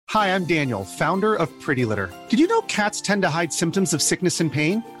Hi, I'm Daniel, founder of Pretty Litter. Did you know cats tend to hide symptoms of sickness and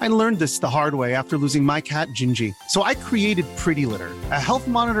pain? I learned this the hard way after losing my cat, Gingy. So I created Pretty Litter, a health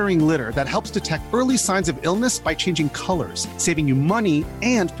monitoring litter that helps detect early signs of illness by changing colors, saving you money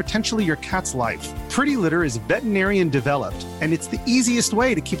and potentially your cat's life. Pretty Litter is veterinarian developed, and it's the easiest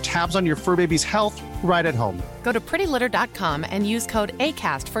way to keep tabs on your fur baby's health right at home. Go to prettylitter.com and use code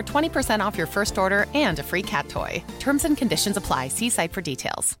ACAST for 20% off your first order and a free cat toy. Terms and conditions apply. See site for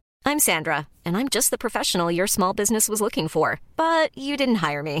details. I'm Sandra, and I'm just the professional your small business was looking for. But you didn't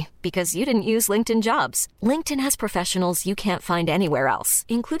hire me because you didn't use LinkedIn Jobs. LinkedIn has professionals you can't find anywhere else,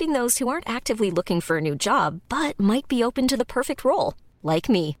 including those who aren't actively looking for a new job, but might be open to the perfect role, like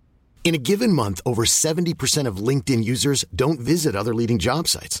me. In a given month, over 70% of LinkedIn users don't visit other leading job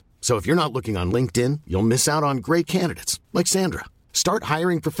sites. So if you're not looking on LinkedIn, you'll miss out on great candidates like Sandra. Start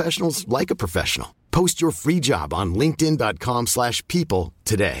hiring professionals like a professional. Post your free job on linkedin.com/people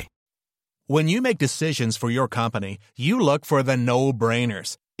today. When you make decisions for your company, you look for the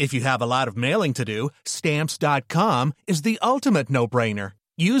no-brainers. If you have a lot of mailing to do, Stamps.com is the ultimate no-brainer.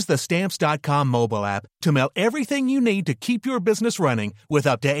 Use the Stamps.com mobile app to mail everything you need to keep your business running with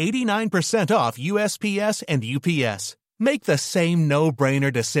up to 89% off USPS and UPS. Make the same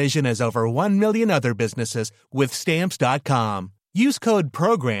no-brainer decision as over 1 million other businesses with Stamps.com. Use code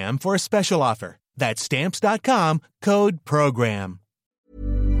PROGRAM for a special offer. That's Stamps.com, code PROGRAM.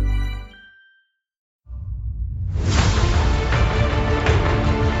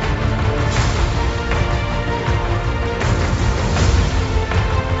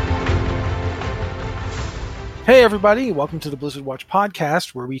 Hey everybody, welcome to the Blizzard Watch podcast,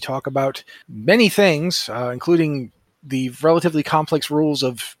 where we talk about many things, including the relatively complex rules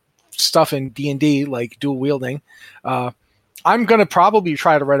of stuff in D&D, like dual wielding. I'm going to probably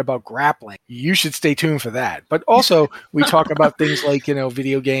try to write about grappling. You should stay tuned for that. But also, we talk about things like,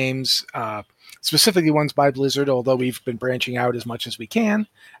 video games, specifically ones by Blizzard, although we've been branching out as much as we can.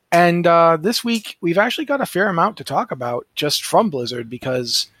 And this week, we've actually got a fair amount to talk about just from Blizzard,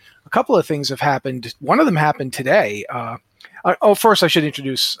 because a couple of things have happened. One of them happened today. First, I should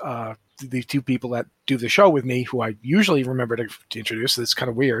introduce the two people that do the show with me, who I usually remember to introduce. That's kind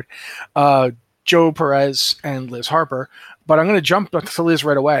of weird. Joe Perez and Liz Harper. But I'm going to jump to Liz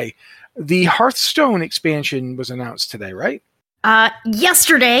right away. The Hearthstone expansion was announced today, right?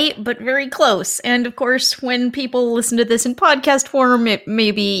 Yesterday, but very close. And of course, when people listen to this in podcast form, it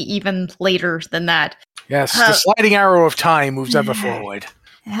may be even later than that. Yes, the sliding arrow of time moves ever forward.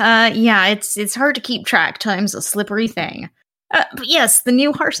 Yeah, it's hard to keep track. Time's a slippery thing. But yes, the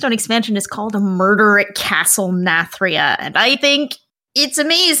new Hearthstone expansion is called Murder at Castle Nathria, and I think it's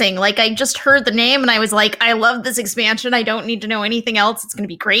amazing. Like, I just heard the name, and I was like, I love this expansion. I don't need to know anything else. It's going to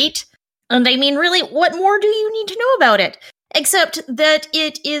be great. And I mean, really, what more do you need to know about it? Except that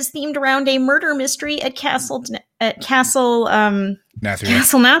it is themed around a murder mystery at Castle Nathria.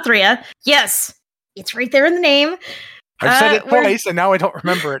 Yes, it's right there in the name. I've said it twice, and now I don't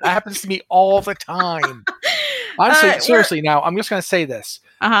remember it. It happens to me all the time. Honestly, seriously, now, I'm just going to say this.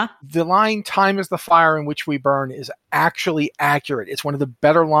 The line, "Time is the fire in which we burn," is actually accurate. It's one of the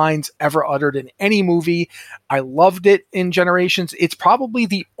better lines ever uttered in any movie. I loved it in Generations. It's probably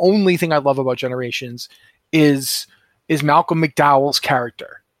the only thing I love about Generations is Malcolm McDowell's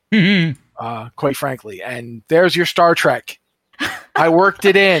character, quite frankly. And there's your Star Trek. I worked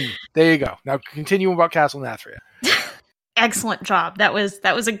it in. There you go. Now continue about Castle Nathria. Excellent job. That was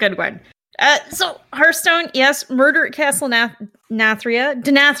a good one. So Hearthstone, yes, Murder at Castle Nathria.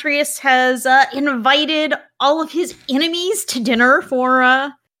 Denathrius has invited all of his enemies to dinner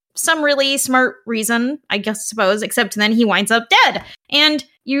for some really smart reason, I suppose, except then he winds up dead. And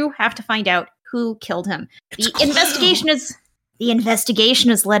you have to find out who killed him. The investigation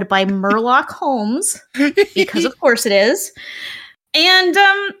is led by Murloc Holmes, because of course it is. And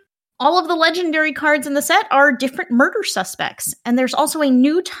all of the legendary cards in the set are different murder suspects. And there's also a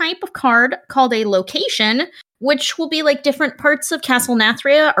new type of card called a location, which will be like different parts of Castle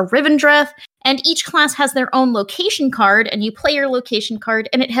Nathria or Rivendreth. And each class has their own location card, and you play your location card,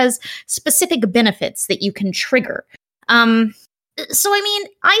 and it has specific benefits that you can trigger. So, I mean,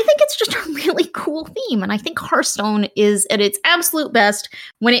 I think it's just a really cool theme, and I think Hearthstone is at its absolute best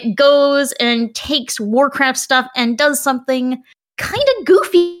when it goes and takes Warcraft stuff and does something kind of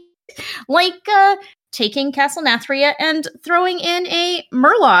goofy, like taking Castle Nathria and throwing in a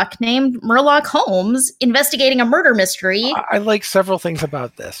Murloc named Murloc Holmes, investigating a murder mystery. I like several things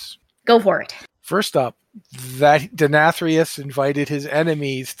about this. Go for it. First up, that Denathrius invited his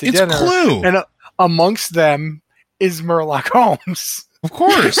enemies to dinner. Clue. And amongst them is Murloc Holmes. Of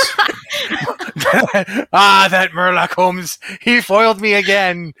course. That Murloc Holmes, he foiled me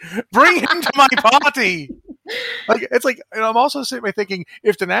again. Bring him to my party. And I'm also sitting there thinking,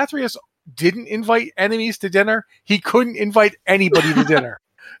 if Denathrius didn't invite enemies to dinner, he couldn't invite anybody to dinner.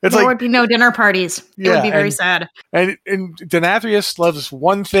 There would be no dinner parties. It would be very sad. And Denathrius loves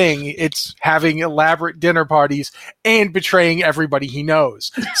one thing. It's having elaborate dinner parties and betraying everybody he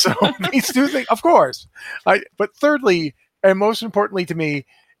knows. So these two things, of course. But thirdly, and most importantly to me,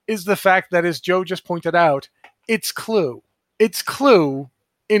 is the fact that, as Joe just pointed out, it's Clue. It's Clue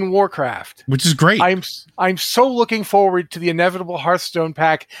in Warcraft. Which is great. I'm so looking forward to the inevitable Hearthstone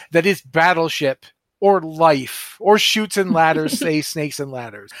pack that is Battleship or Life, or Shoots and Ladders, say Snakes and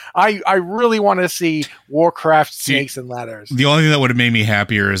Ladders. I really want to see Warcraft Snakes and Ladders. The only thing that would have made me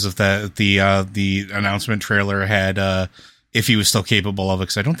happier is if the announcement trailer had if he was still capable of it,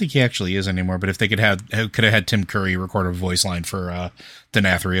 because I don't think he actually is anymore. But if they could have had Tim Curry record a voice line for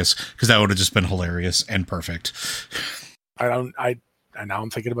Denathrius, because that would have just been hilarious and perfect. Now I'm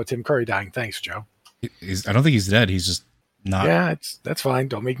thinking about Tim Curry dying. Thanks, Joe. I don't think he's dead. He's just not. Yeah, that's fine.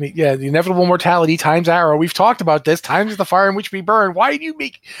 Don't make me. Yeah, the inevitable mortality times arrow. We've talked about this. Times the fire in which we burn. Why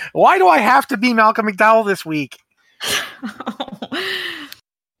do I have to be Malcolm McDowell this week?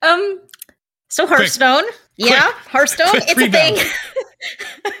 So Hearthstone. Hearthstone. It's rebound. A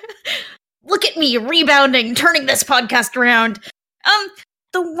thing. Look at me rebounding, turning this podcast around.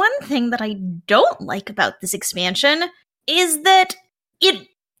 The one thing that I don't like about this expansion is that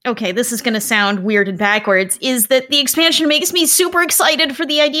this is going to sound weird and backwards, is that the expansion makes me super excited for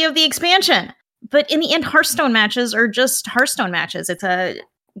the idea of the expansion. But in the end, Hearthstone matches are just Hearthstone matches. It's a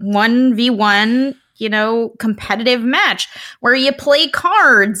 1v1, competitive match where you play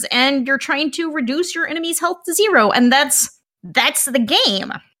cards and you're trying to reduce your enemy's health to 0. And that's the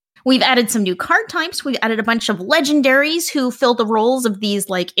game. We've added some new card types. We've added a bunch of legendaries who fill the roles of these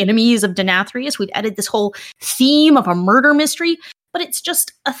enemies of Denathrius. We've added this whole theme of a murder mystery. But it's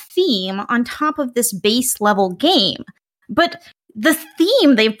just a theme on top of this base level game. But the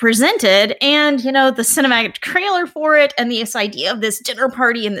theme they've presented and, the cinematic trailer for it and this idea of this dinner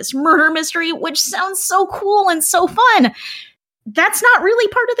party and this murder mystery, which sounds so cool and so fun, that's not really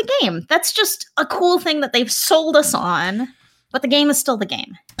part of the game. That's just a cool thing that they've sold us on, but the game is still the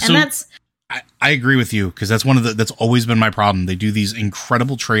game. And so I agree with you, because that's always been my problem. They do these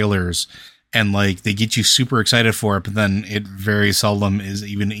incredible trailers and they get you super excited for it, but then it very seldom is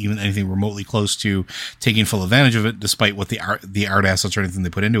even anything remotely close to taking full advantage of it, despite what the art assets or anything they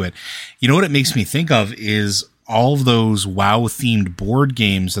put into it. You know what it makes me think of is all of those WoW themed board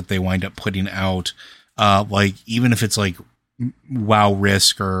games that they wind up putting out. Even if it's WoW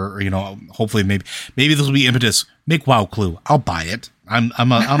Risk or hopefully maybe this will be impetus. Make WoW Clue. I'll buy it. I'm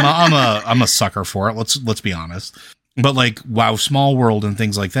a sucker for it. Let's be honest. But WoW Small World and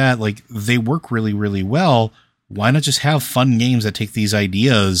things like that, they work really, really well. Why not just have fun games that take these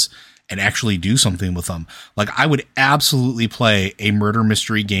ideas and actually do something with them? I would absolutely play a murder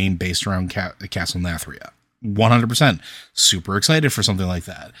mystery game based around Castle Nathria. 100%. Super excited for something like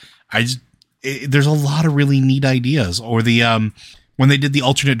that. There's a lot of really neat ideas. Or the when they did the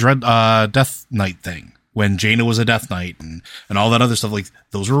alternate Death Knight thing, when Jaina was a Death Knight and all that other stuff,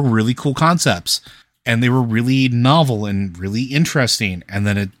 those were really cool concepts. And they were really novel and really interesting. And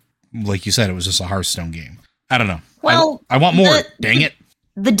then it, like you said, it was just a Hearthstone game. I don't know. Well, I want more. Dang it.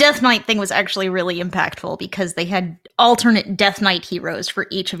 The Death Knight thing was actually really impactful because they had alternate Death Knight heroes for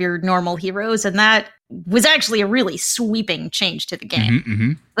each of your normal heroes. And that was actually a really sweeping change to the game. Mm-hmm,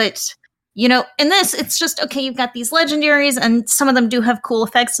 mm-hmm. But, in this, it's just, okay, you've got these legendaries and some of them do have cool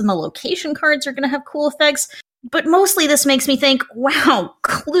effects and the location cards are going to have cool effects. But mostly this makes me think, wow,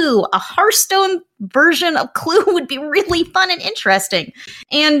 Clue, a Hearthstone version of Clue would be really fun and interesting.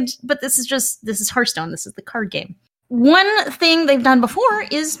 But this is Hearthstone. This is the card game. One thing they've done before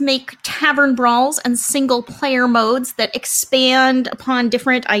is make tavern brawls and single player modes that expand upon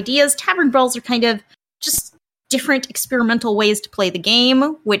different ideas. Tavern brawls are kind of just different experimental ways to play the game,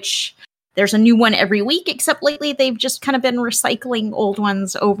 which there's a new one every week, except lately they've just kind of been recycling old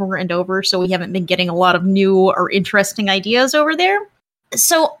ones over and over, so we haven't been getting a lot of new or interesting ideas over there.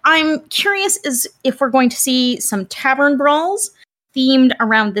 So I'm curious if we're going to see some tavern brawls themed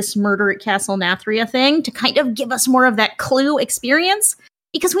around this murder at Castle Nathria thing to kind of give us more of that Clue experience,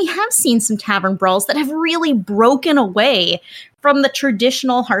 because we have seen some tavern brawls that have really broken away from the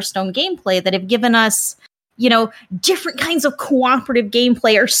traditional Hearthstone gameplay that have given us different kinds of cooperative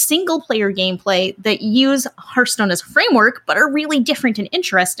gameplay or single player gameplay that use Hearthstone as a framework, but are really different and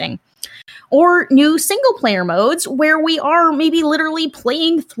interesting. Or new single player modes where we are maybe literally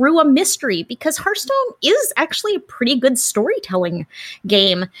playing through a mystery, because Hearthstone is actually a pretty good storytelling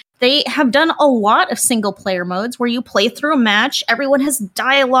game. They have done a lot of single player modes where you play through a match, everyone has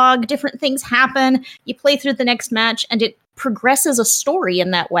dialogue, different things happen, you play through the next match, and it progresses a story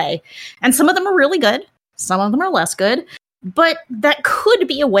in that way. And some of them are really good, some of them are less good, but that could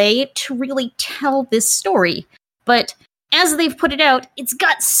be a way to really tell this story. But as they've put it out, it's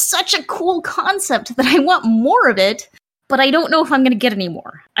got such a cool concept that I want more of it, but I don't know if I'm going to get any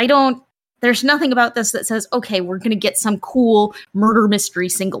more. There's nothing about this that says, okay, we're going to get some cool murder mystery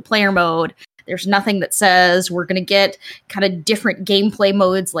single player mode. There's nothing that says we're going to get kind of different gameplay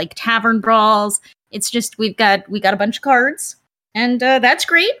modes like tavern brawls. It's just we've got a bunch of cards, and that's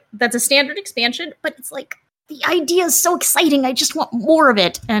great. That's a standard expansion, but it's like the idea is so exciting. I just want more of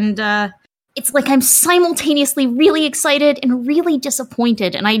it, and it's like I'm simultaneously really excited and really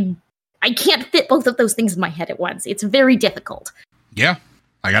disappointed, and I can't fit both of those things in my head at once. It's very difficult. Yeah,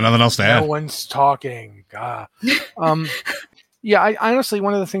 I got nothing else to add. No one's talking. Yeah, I honestly,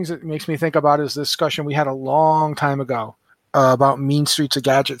 one of the things that makes me think about is the discussion we had a long time ago about Mean Streets of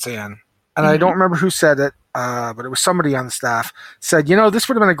Gadgetzan. And I don't remember who said it, but it was somebody on the staff said, this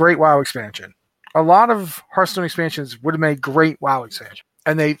would have been a great WoW expansion. A lot of Hearthstone expansions would have made great WoW expansion.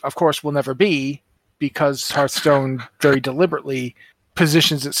 And they, of course, will never be, because Hearthstone very deliberately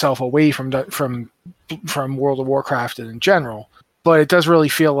positions itself away from World of Warcraft and in general. But it does really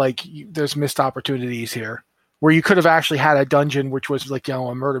feel like there's missed opportunities here, where you could have actually had a dungeon which was like,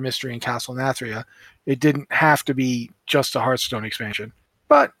 a murder mystery in Castle Nathria. It didn't have to be just a Hearthstone expansion.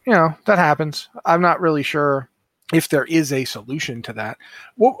 But, that happens. I'm not really sure if there is a solution to that.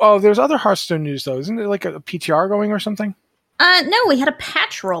 Well, there's other Hearthstone news, though. Isn't there like a PTR going or something? No, we had a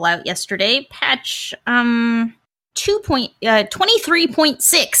patch rollout yesterday. Patch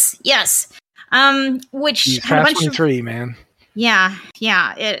 23.6, yes. Which had a bunch 23, man. Yeah.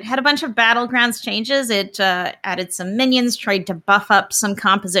 It had a bunch of Battlegrounds changes. It added some minions, tried to buff up some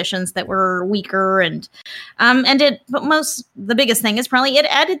compositions that were weaker, and the biggest thing is probably it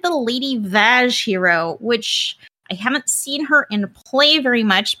added the Lady Vaj hero, which I haven't seen her in play very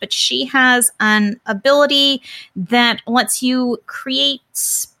much, but she has an ability that lets you create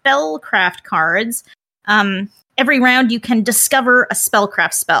spellcraft cards. Every round you can discover a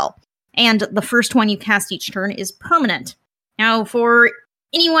spellcraft spell, and the first one you cast each turn is permanent. Now, for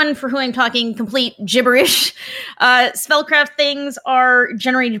anyone for who I'm talking complete gibberish, spellcraft things are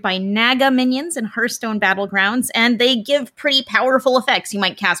generated by Naga minions in Hearthstone Battlegrounds, and they give pretty powerful effects. You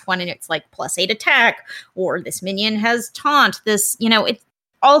might cast one and it's like +8 attack, or this minion has taunt, it's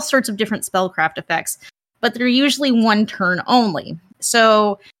all sorts of different spellcraft effects, but they're usually one turn only.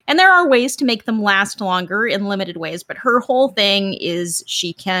 So, and there are ways to make them last longer in limited ways, but her whole thing is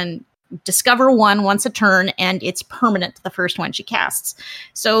she can discover one once a turn, and it's permanent the first one she casts.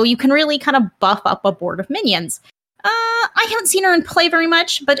 So you can really kind of buff up a board of minions. I haven't seen her in play very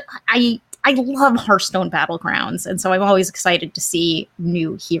much, but I love Hearthstone Battlegrounds, and so I'm always excited to see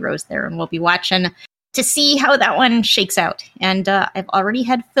new heroes there, and we'll be watching to see how that one shakes out. And I've already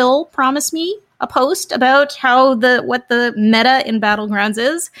had Phil promise me a post about what the meta in Battlegrounds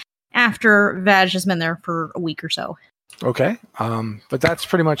is after Vaj has been there for a week or so. Okay. But that's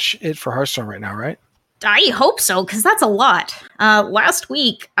pretty much it for Hearthstone right now, right? I hope so, because that's a lot. Last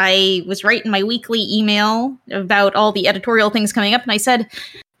week, I was writing my weekly email about all the editorial things coming up, and I said,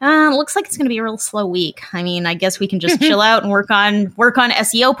 looks like it's going to be a real slow week. I mean, I guess we can just chill out and work on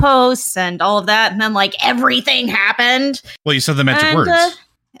SEO posts and all of that, and then, everything happened. Well, you said the magic words.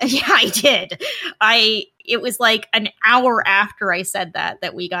 Yeah, I did. It was like an hour after I said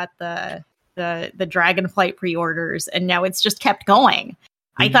that we got the Dragonflight pre-orders, and now it's just kept going.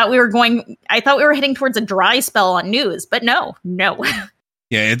 I thought we were heading towards a dry spell on news, but no.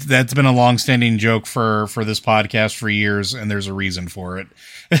 Yeah, that's been a long-standing joke for this podcast for years, and there's a reason for it.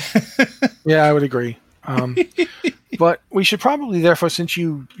 Yeah, I would agree. But we should probably, therefore, since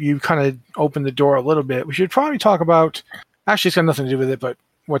you kind of opened the door a little bit, we should probably talk about, actually it's got nothing to do with it, but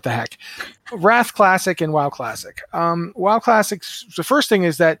what the heck. Wrath Classic and WoW Classic. WoW Classic, the first thing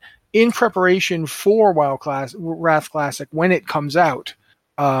is that in preparation for Wrath Classic, when it comes out,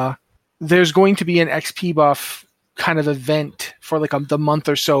 there's going to be an XP buff kind of event for the month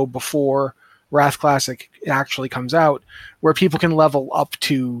or so before Wrath Classic actually comes out, where people can level up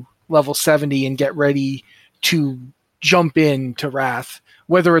to level 70 and get ready to jump into Wrath,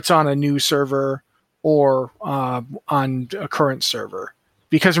 whether it's on a new server or on a current server.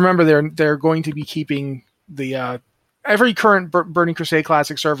 Because remember, they're going to be keeping every current Burning Crusade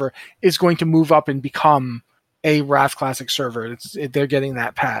Classic server is going to move up and become a Wrath Classic server. They're getting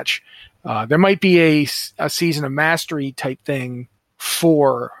that patch. There might be a Season of Mastery type thing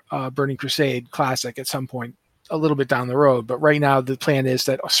for Burning Crusade Classic at some point, a little bit down the road. But right now, the plan is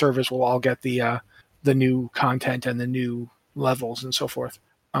that servers will all get the new content and the new levels and so forth.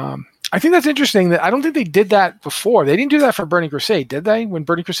 I think that's interesting. That I don't think they did that before. They didn't do that for Burning Crusade, did they? When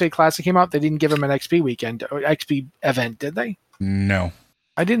Burning Crusade Classic came out, they didn't give them an XP weekend or XP event, did they? No,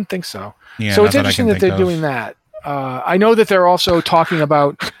 I didn't think so. Yeah, so it's interesting that they're doing that. I know that they're also talking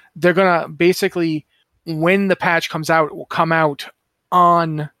about they're going to basically, when the patch comes out, it will come out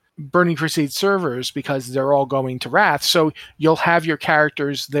on Burning Crusade servers because they're all going to Wrath. So you'll have your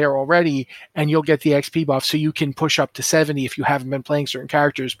characters there already and you'll get the XP buff so you can push up to 70 if you haven't been playing certain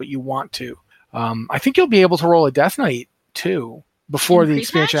characters, but you want to. I think you'll be able to roll a Death Knight too before the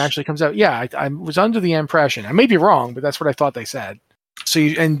expansion actually comes out. Yeah, I was under the impression. I may be wrong, but that's what I thought they said. So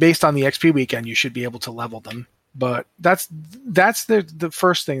and based on the XP weekend, you should be able to level them. But that's the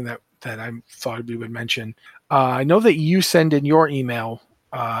first thing that I thought we would mention. I know that you send in your email.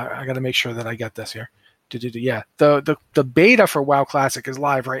 I got to make sure that I get this here. Yeah, the beta for WoW Classic is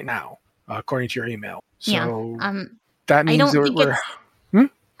live right now, according to your email. So that means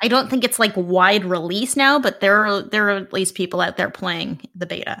I don't think it's like wide release now, but there are at least people out there playing the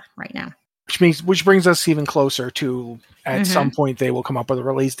beta right now. Which brings us even closer to at some point they will come up with a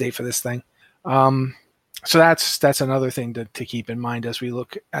release date for this thing. So that's another thing to keep in mind as we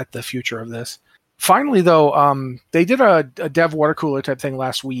look at the future of this. Finally, though, they did a dev water cooler type thing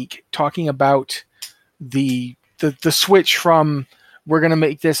last week talking about the switch from we're going to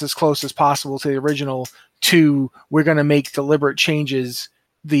make this as close as possible to the original to we're going to make deliberate changes,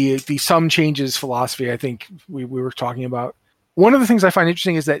 the some changes philosophy I think we were talking about. One of the things I find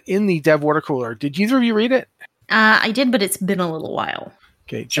interesting is that in the dev water cooler, did either of you read it? I did, but it's been a little while.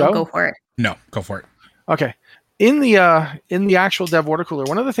 Okay, Joe? So go for it. No, go for it. Okay. In the actual dev water cooler,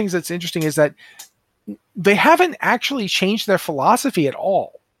 one of the things that's interesting is that they haven't actually changed their philosophy at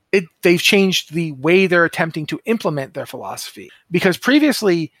all. They've changed the way they're attempting to implement their philosophy. Because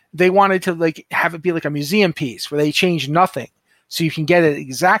previously they wanted to have it be like a museum piece where they changed nothing, so you can get it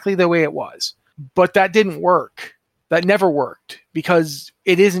exactly the way it was. But that didn't work. That never worked because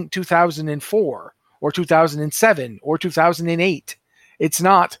it isn't 2004 or 2007 or 2008. It's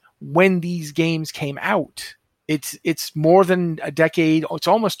not when these games came out. It's more than a decade. It's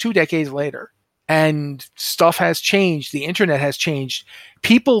almost 2 decades later. And stuff has changed. The internet has changed.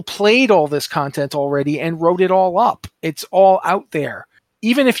 People played all this content already and wrote it all up. It's all out there.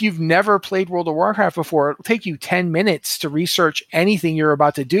 Even if you've never played World of Warcraft before, it'll take you 10 minutes to research anything you're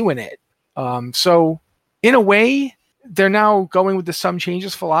about to do in it. So in a way, they're now going with the some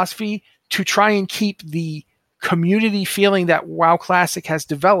changes philosophy to try and keep the community feeling that WoW Classic has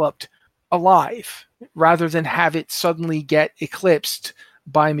developed alive, rather than have it suddenly get eclipsed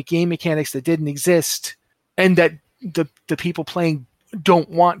by game mechanics that didn't exist and that the people playing don't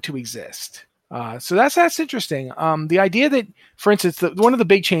want to exist. So that's interesting. The idea that, for instance, one of the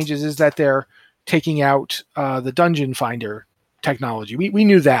big changes is that they're taking out the Dungeon Finder technology. We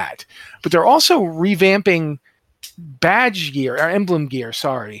knew that, but they're also revamping badge gear or emblem gear.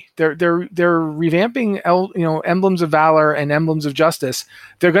 Sorry, they're revamping emblems of valor and emblems of justice.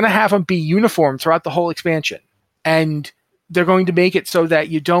 They're going to have them be uniform throughout the whole expansion, and they're going to make it so that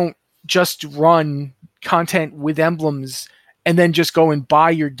you don't just run content with emblems and then just go and buy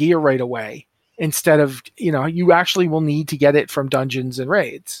your gear right away. Instead of, you actually will need to get it from dungeons and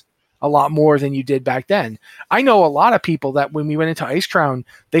raids a lot more than you did back then. I know a lot of people that when we went into Icecrown,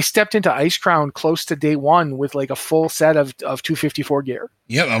 they stepped into Icecrown close to day one with like a full set of 254 gear.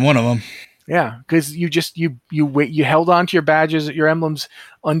 Yep, I'm one of them. Yeah, because you held on to your badges, your emblems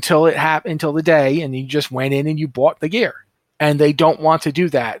until the day, and you just went in and you bought the gear. And they don't want to do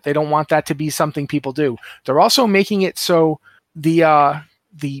that. They don't want that to be something people do. They're also making it so the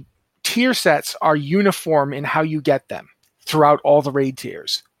tier sets are uniform in how you get them throughout all the raid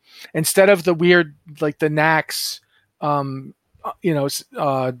tiers. Instead of the weird, like the Nax, Malagos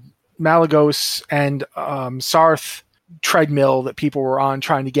and Sarth treadmill that people were on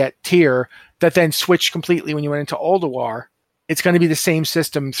trying to get tier that then switched completely when you went into Ulduar, it's going to be the same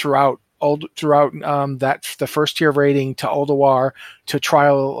system throughout the first tier of raiding to Ulduar to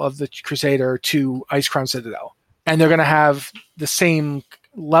Trial of the Crusader to Icecrown Citadel. And they're going to have the same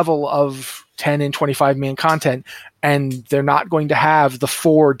level of 10 and 25 man content, and they're not going to have the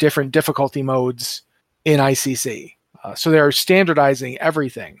 4 different difficulty modes in ICC. So they're standardizing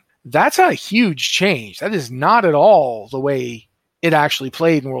everything. That's a huge change. That is not at all the way it actually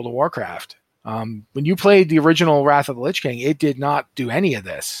played in World of Warcraft. When you played the original Wrath of the Lich King, it did not do any of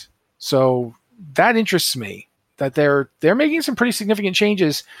this. So that interests me, that they're making some pretty significant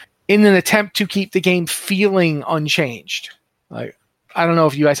changes in an attempt to keep the game feeling unchanged. Like, I don't know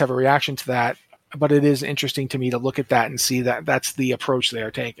if you guys have a reaction to that, but it is interesting to me to look at that and see that that's the approach they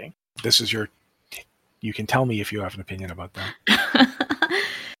are taking. You can tell me if you have an opinion about that.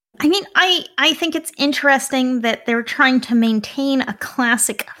 I mean, I think it's interesting that they're trying to maintain a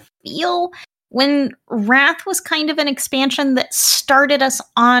classic feel when Wrath was kind of an expansion that started us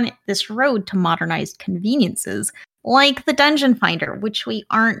on this road to modernized conveniences, like the Dungeon Finder, which we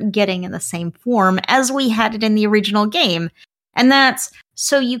aren't getting in the same form as we had it in the original game. And that's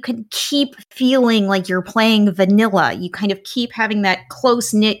so you can keep feeling like you're playing vanilla. You kind of keep having that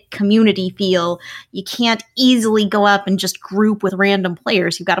close-knit community feel. You can't easily go up and just group with random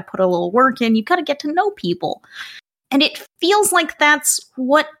players. You've got to put a little work in. You've got to get to know people. And it feels like that's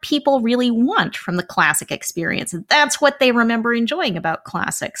what people really want from the Classic experience. That's what they remember enjoying about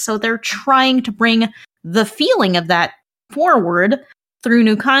Classic. So they're trying to bring the feeling of that forward through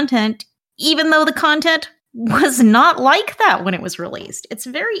new content, even though the content was not like that when it was released. It's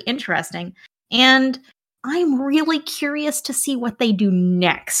very interesting. And I'm really curious to see what they do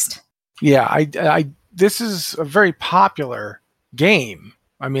next. Yeah, I this is a very popular game.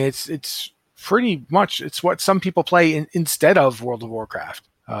 I mean, it's pretty much, it's what some people play instead of World of Warcraft.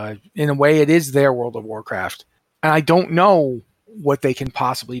 In a way, it is their World of Warcraft. And I don't know what they can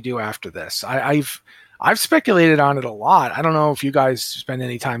possibly do after this. I've speculated on it a lot. I don't know if you guys spend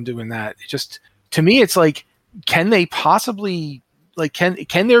any time doing that. It just, to me, it's like, can they possibly, like,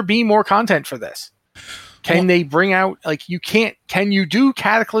 can there be more content for this? Can they bring out, like, can you do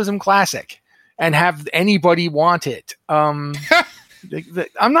Cataclysm Classic and have anybody want it?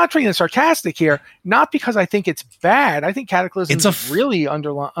 I'm not being sarcastic here, not because I think it's bad. I think Cataclysm is really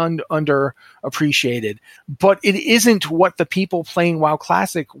underappreciated, but it isn't what the people playing WoW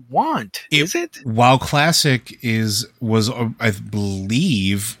Classic want, is it? WoW Classic was I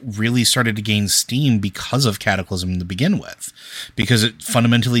believe, really started to gain steam because of Cataclysm to begin with, because it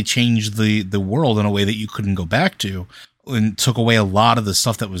fundamentally changed the world in a way that you couldn't go back to, and took away a lot of the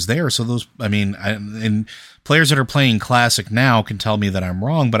stuff that was there. So those, I mean, and players that are playing Classic now can tell me that I'm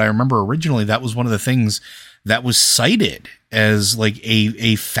wrong, but I remember originally that was one of the things that was cited as like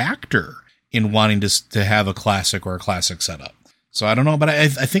a factor in wanting to have a Classic or a Classic setup. So I don't know, but I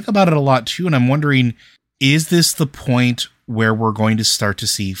think about it a lot too, and I'm wondering, is this the point where we're going to start to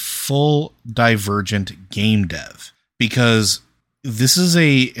see full divergent game dev? Because this is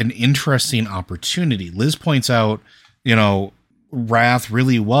an interesting opportunity. Liz points out, you know, Wrath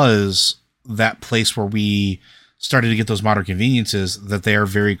really was that place where we started to get those modern conveniences that they are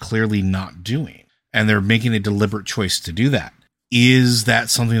very clearly not doing. And they're making a deliberate choice to do that. Is that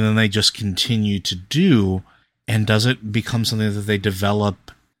something that they just continue to do? And does it become something that they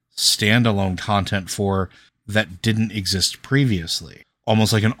develop standalone content for that didn't exist previously?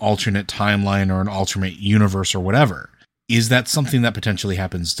 Almost like an alternate timeline or an alternate universe or whatever. Is that something that potentially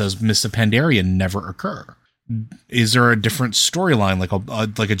happens? Does Mists of Pandaria never occur? Is there a different storyline,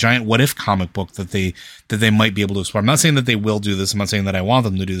 like a giant what if comic book that they might be able to explore? I'm not saying that they will do this. I'm not saying that I want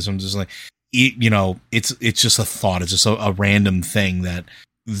them to do this. I'm just like, it's just a thought. It's just a random thing that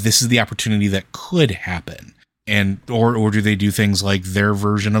this is the opportunity that could happen. And or do they do things like their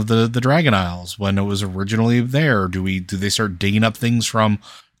version of the Dragon Isles when it was originally there? Do they start digging up things from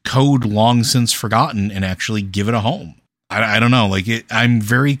code long since forgotten and actually give it a home? I don't know. I'm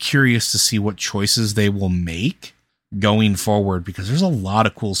very curious to see what choices they will make going forward, because there's a lot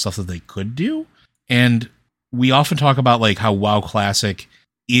of cool stuff that they could do. And we often talk about like how WoW Classic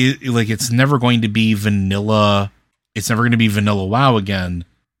is like, it's never going to be vanilla. It's never going to be vanilla WoW again,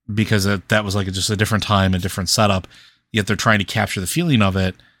 because that was like just a different time, a different setup. Yet they're trying to capture the feeling of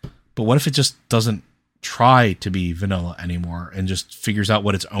it. But what if it just doesn't try to be vanilla anymore and just figures out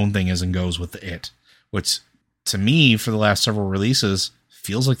what its own thing is and goes with it, which, to me, for the last several releases,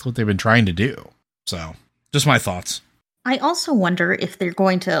 feels like what they've been trying to do. So, just my thoughts. I also wonder if they're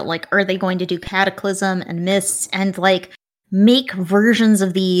going to, are they going to do Cataclysm and Mists and, make versions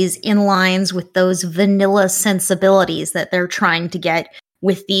of these in lines with those vanilla sensibilities that they're trying to get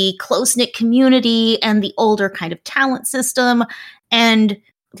with the close-knit community and the older kind of talent system? And,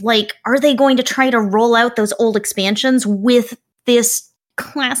 are they going to try to roll out those old expansions with this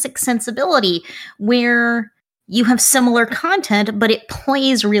classic sensibility where you have similar content, but it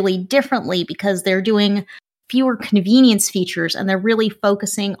plays really differently because they're doing fewer convenience features and they're really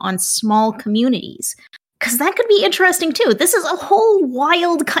focusing on small communities? Because that could be interesting too. This is a whole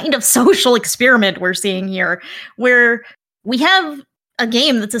wild kind of social experiment we're seeing here, where we have a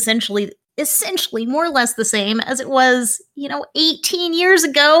game that's essentially essentially more or less the same as it was, 18 years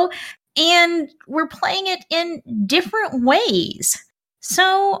ago, and we're playing it in different ways.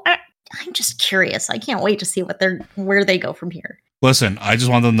 So I'm just curious. I can't wait to see where they go from here. Listen, I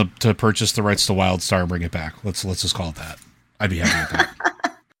just want them to purchase the rights to WildStar and bring it back. Let's just call it that. I'd be happy with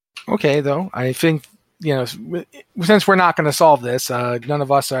that. Okay, though, I think, since we're not going to solve this, none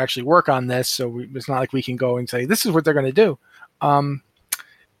of us actually work on this, so it's not like we can go and say, this is what they're going to do.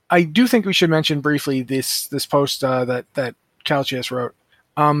 I do think we should mention briefly this post that Calcius wrote.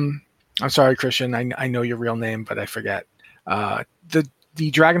 I'm sorry, Christian, I know your real name, but I forget. The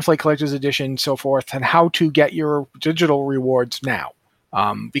Dragonflight Collector's Edition, so forth, and how to get your digital rewards now.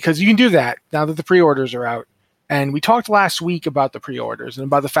 Because you can do that now that the pre-orders are out. And we talked last week about the pre-orders and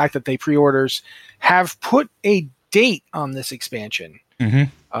about the fact that the pre-orders have put a date on this expansion.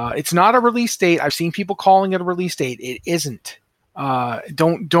 Mm-hmm. It's not a release date. I've seen people calling it a release date. It isn't.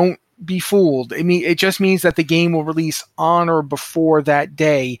 Don't be fooled. It just means that the game will release on or before that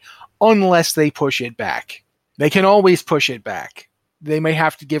day, unless they push it back. They can always push it back. They may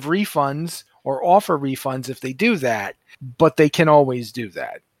have to give refunds or offer refunds if they do that, but they can always do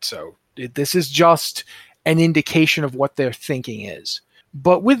that. So this is just an indication of what their thinking is.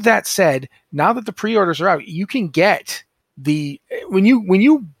 But with that said, now that the pre-orders are out, you can get when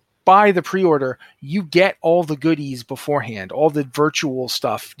you buy the pre-order, you get all the goodies beforehand, all the virtual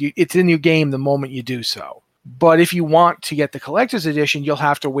stuff. It's in your game the moment you do so. But if you want to get the collector's edition, you'll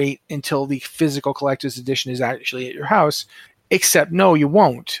have to wait until the physical collector's edition is actually at your house. Except, no, you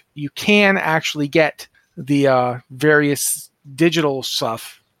won't. You can actually get the various digital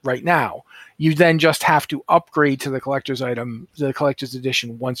stuff right now. You then just have to upgrade to the collector's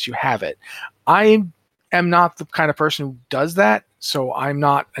edition once you have it. I am not the kind of person who does that, so I'm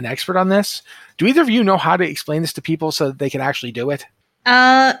not an expert on this. Do either of you know how to explain this to people so that they can actually do it?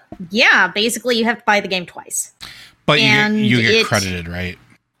 Yeah, basically you have to buy the game twice. But you get credited, right?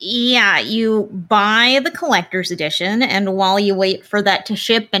 Yeah, you buy the collector's edition, and while you wait for that to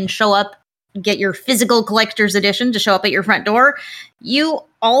ship and show up, get your physical collector's edition to show up at your front door, you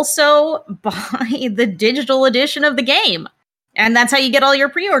also buy the digital edition of the game. And that's how you get all your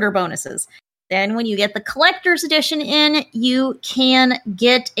pre-order bonuses. Then when you get the collector's edition in, you can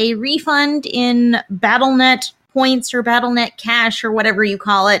get a refund in Battle.net points or Battle.net cash or whatever you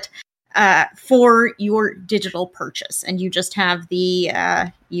call it, for your digital purchase, and you just have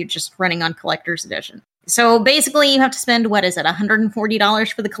you're just running on collector's edition. So basically, you have to spend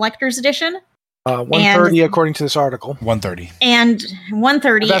 $140 for the collector's edition? $130 according to this article. $130 and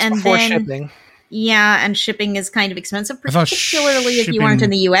 $130, that's and before then shipping. Yeah, and shipping is kind of expensive, particularly if you aren't in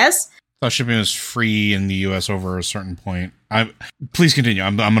the U.S. I thought shipping was free in the U.S. over a certain point. Please continue.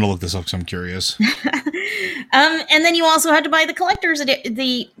 I'm going to look this up because I'm curious. And then you also had to buy the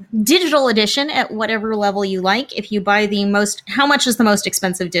the digital edition at whatever level you like. If you buy how much is the most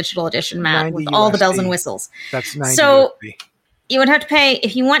expensive digital edition, Matt, with all the bells and whistles? That's $90. So you would have to pay,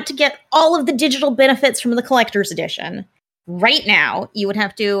 if you want to get all of the digital benefits from the collector's edition, right now, you would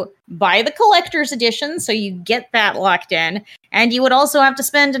have to buy the collector's edition, so you get that locked in, and you would also have to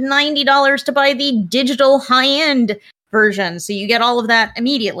spend $90 to buy the digital high-end version, so you get all of that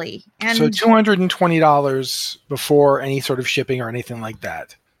immediately. And so $220 before any sort of shipping or anything like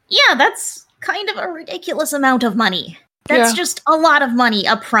that. Yeah, that's kind of a ridiculous amount of money. That's just a lot of money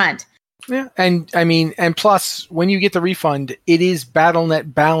up front. Yeah, and plus, when you get the refund, it is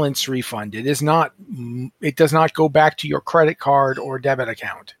Battle.net balance refund. It does not go back to your credit card or debit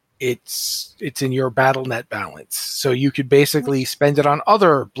account. It's in your Battle.net balance, so you could basically spend it on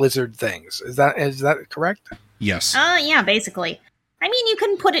other Blizzard things. Is that correct? Yes. Yeah, basically. I mean, you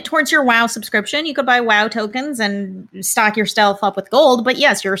can put it towards your WoW subscription. You could buy WoW tokens and stock yourself up with gold. But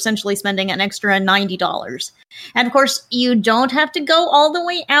yes, you're essentially spending an extra $90. And of course, you don't have to go all the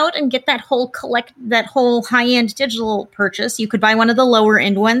way out and get that whole high-end digital purchase. You could buy one of the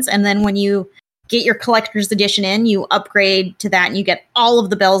lower-end ones. And then when you get your collector's edition in, you upgrade to that and you get all of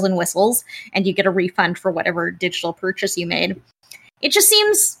the bells and whistles. And you get a refund for whatever digital purchase you made. It just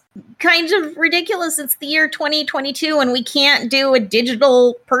seems kind of ridiculous. It's the year 2022 and we can't do a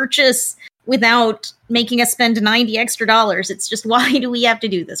digital purchase without making us spend $90 extra. It's just, why do we have to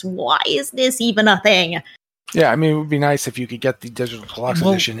do this? Why is this even a thing? Yeah, I mean, it would be nice if you could get the digital deluxe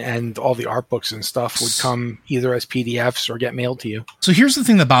edition and all the art books and stuff would come either as PDFs or get mailed to you. So here's the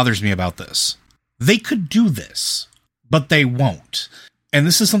thing that bothers me about this. They could do this, but they won't. And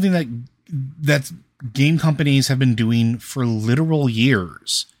this is something that game companies have been doing for literal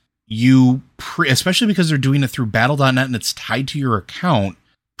years. Especially because they're doing it through Battle.net and it's tied to your account,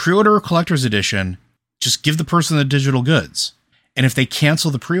 pre-order a collector's edition, just give the person the digital goods. And if they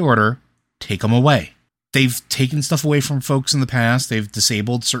cancel the pre-order, take them away. They've taken stuff away from folks in the past. They've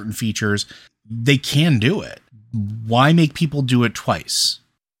disabled certain features. They can do it. Why make people do it twice?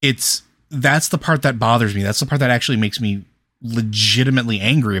 That's the part that bothers me. That's the part that actually makes me legitimately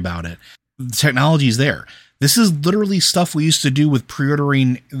angry about it. The technology is there. This is literally stuff we used to do with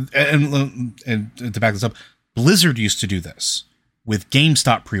pre-ordering. And to back this up, Blizzard used to do this with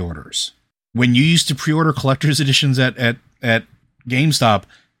GameStop pre-orders. When you used to pre-order collector's editions at GameStop,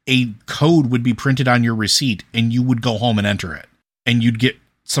 a code would be printed on your receipt and you would go home and enter it. And you'd get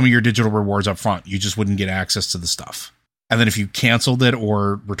some of your digital rewards up front. You just wouldn't get access to the stuff. And then if you canceled it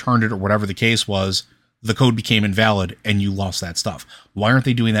or returned it or whatever the case was, the code became invalid and you lost that stuff. Why aren't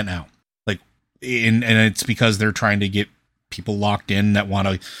they doing that now? And it's because they're trying to get people locked in that want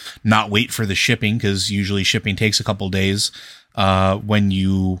to not wait for the shipping, because usually shipping takes a couple days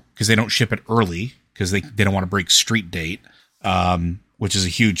because they don't ship it early because they don't want to break street date, which is a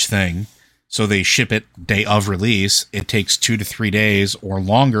huge thing. So they ship it day of release. It takes 2 to 3 days or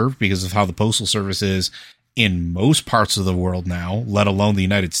longer because of how the postal service is in most parts of the world now, let alone the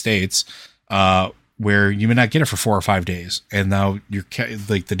United States, where you may not get it for 4 or 5 days. And now you're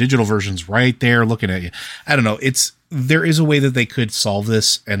like the digital version's right there looking at you. I don't know. There is a way that they could solve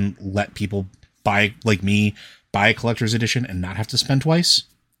this and let people buy a collector's edition and not have to spend twice.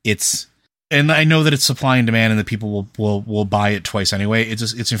 And I know that it's supply and demand and that people will buy it twice anyway.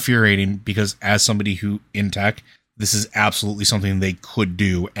 It's infuriating because as somebody who in tech, this is absolutely something they could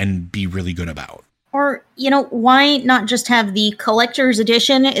do and be really good about. Or, why not just have the collector's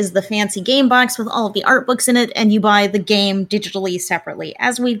edition is the fancy game box with all of the art books in it, and you buy the game digitally separately?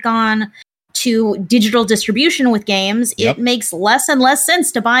 As we've gone to digital distribution with games, It makes less and less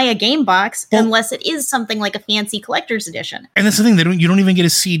sense to buy a game box unless it is something like a fancy collector's edition. And that's the thing, you don't even get a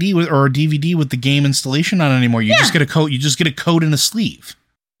CD or a DVD with the game installation on it anymore. You just get a code. You just get a code in a sleeve.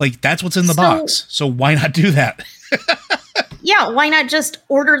 Like, that's what's in the box. So why not do that? Yeah, why not just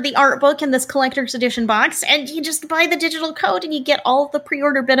order the art book in this collector's edition box and you just buy the digital code and you get all of the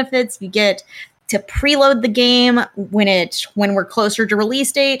pre-order benefits. You get to preload the game when we're closer to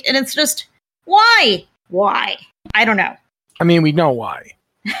release date. And it's just, why? I don't know. I mean, we know why.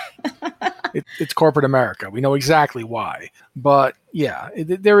 It's corporate America. We know exactly why. But yeah,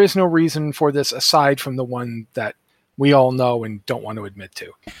 there is no reason for this aside from the one that we all know and don't want to admit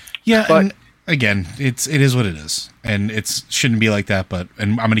to. Yeah, but again, it is what it is, and it shouldn't be like that.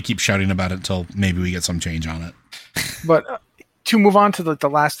 And I'm going to keep shouting about it until maybe we get some change on it. But to move on to the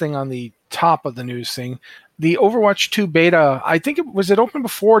last thing on the top of the news thing, the Overwatch 2 beta. I think it open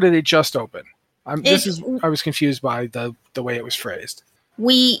before, or did it just open? I was confused by the way it was phrased.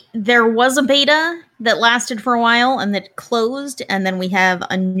 There was a beta that lasted for a while and that closed, and then we have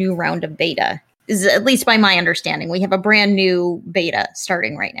a new round of beta. Is at least by my understanding, we have a brand new beta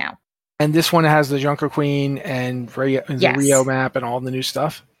starting right now. And this one has the Junker Queen and the Rio map and all the new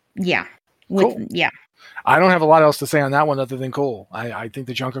stuff? Yeah. Cool. Yeah. I don't have a lot else to say on that one other than cool. I think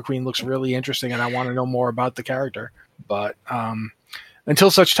the Junker Queen looks really interesting and I want to know more about the character. But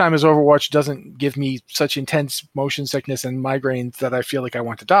until such time as Overwatch doesn't give me such intense motion sickness and migraines that I feel like I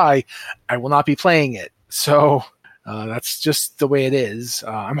want to die, I will not be playing it. So that's just the way it is.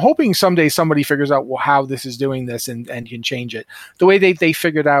 I'm hoping someday somebody figures out how this is doing this and can change it. The way they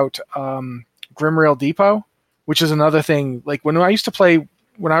figured out Grimrail Depot, which is another thing. Like when I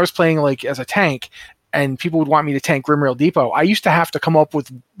was playing like as a tank and people would want me to tank Grimrail Depot, I used to have to come up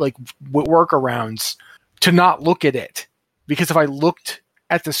with like workarounds to not look at it. Because if I looked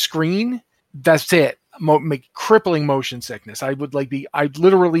at the screen, that's it. Crippling motion sickness. I'd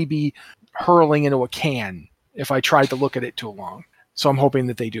literally be hurling into a can if I tried to look at it too long. So I'm hoping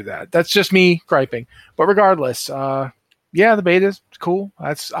that they do that. That's just me griping. But regardless, the beta's cool.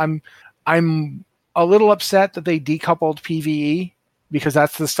 I'm a little upset that they decoupled PvE because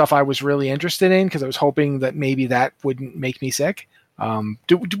that's the stuff I was really interested in because I was hoping that maybe that wouldn't make me sick.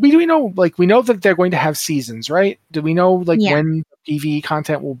 Do we know, like, we know that they're going to have seasons, right? Do we know when PvE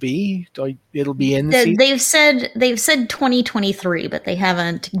content will be? It'll be in the season? They've said 2023, but they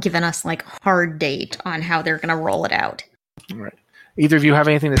haven't given us like a hard date on how they're going to roll it out. All right. Either of you have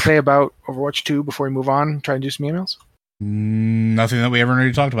anything to say about Overwatch 2 before we move on? Try and do some emails? Nothing that we haven't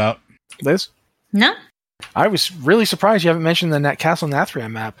already talked about. Liz? No. I was really surprised you haven't mentioned the Castle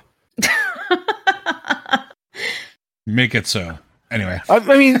Nathria map. Make it so. Anyway, I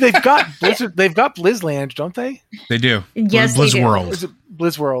mean they've got Blizzard, they've got Blizzland, don't they? They do. Yes, Blizz they do. World. Is it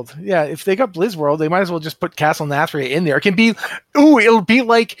Blizzworld? Yeah. If they got Blizzworld, they might as well just put Castle Nathria in there. It can be, it'll be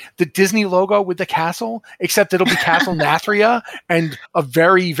like the Disney logo with the castle, except it'll be Castle Nathria and a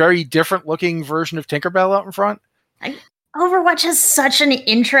very, very different looking version of Tinkerbell out in front. Overwatch has such an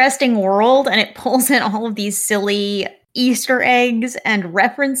interesting world, and it pulls in all of these silly Easter eggs and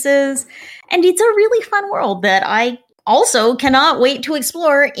references, and it's a really fun world that I also cannot wait to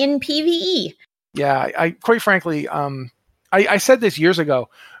explore in PvE. Yeah, I quite frankly, I said this years ago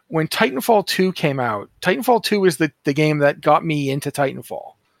when Titanfall 2 came out. Titanfall 2 is the game that got me into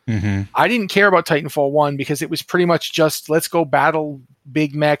Titanfall. Mm-hmm. I didn't care about Titanfall 1 because it was pretty much just let's go battle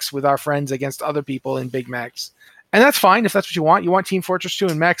big mechs with our friends against other people in big mechs. And that's fine if that's what you want. You want Team Fortress 2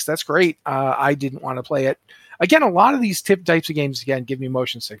 and mechs, that's great. I didn't want to play it. Again, a lot of these types of games, again, give me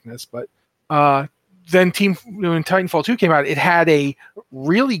motion sickness. But then when Titanfall 2 came out, it had a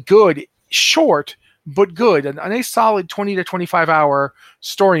really good, short, but good, a nice solid 20 to 25 hour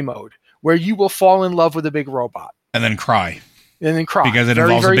story mode where you will fall in love with a big robot. And then cry. Because it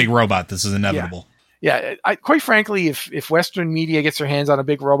involves a big robot. This is inevitable. Yeah, quite frankly, if Western media gets their hands on a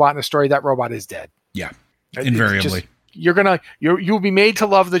big robot in a story, that robot is dead. Yeah, invariably. You'll be made to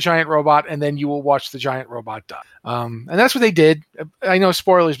love the giant robot, and then you will watch the giant robot die. And that's what they did. I know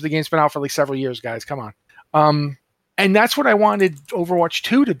spoilers, but the game's been out for like several years, guys. Come on. And that's what I wanted Overwatch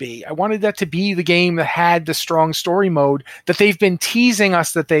 2 to be. I wanted that to be the game that had the strong story mode that they've been teasing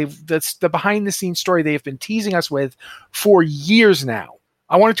us, that's the behind the scenes story they've been teasing us with for years now.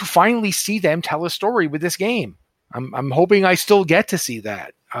 I wanted to finally see them tell a story with this game. I'm hoping I still get to see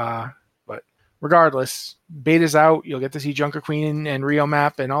that. But regardless, beta's out. You'll get to see Junker Queen and Rio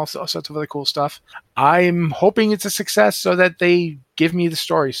Map and all sorts of other cool stuff. I'm hoping it's a success so that they give me the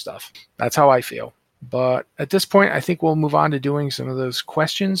story stuff. That's how I feel. But at this point, I think we'll move on to doing some of those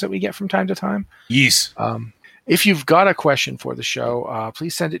questions that we get from time to time. Yes. If you've got a question for the show,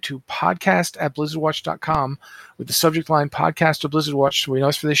 please send it to podcast@blizzardwatch.com with the subject line podcast or Blizzard Watch so we know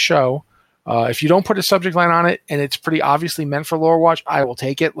it's for this show. If you don't put a subject line on it and it's pretty obviously meant for Lore Watch, I will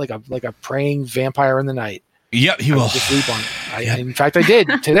take it like a praying vampire in the night. Yep, he will. Just sleep on it. In fact, I did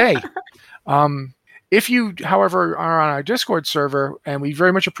today. If you, however, are on our Discord server, and we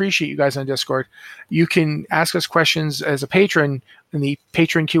very much appreciate you guys on Discord, you can ask us questions as a patron in the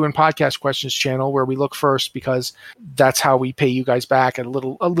Patron Q and Podcast Questions channel, where we look first because that's how we pay you guys back a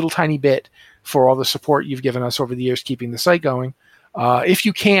little tiny bit for all the support you've given us over the years keeping the site going. If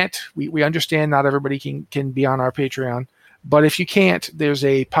you can't, we understand not everybody can be on our Patreon, but if you can't, there's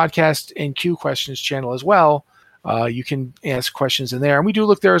a Podcast and Q Questions channel as well. You can ask questions in there, and we do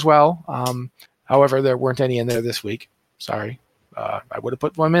look there as well. However, there weren't any in there this week. Sorry. I would have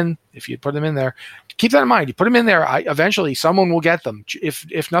put them in if you'd put them in there. Keep that in mind. You put them in there, eventually someone will get them.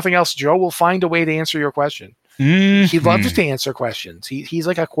 If nothing else, Joe will find a way to answer your question. Mm-hmm. He loves to answer questions. He's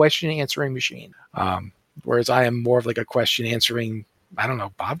like a question answering machine. Whereas I am more of like a question answering, I don't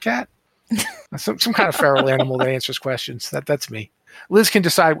know, bobcat? some kind of feral animal that answers questions. That's me. Liz can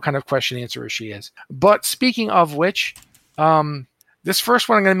decide what kind of question answerer she is. But speaking of which, this first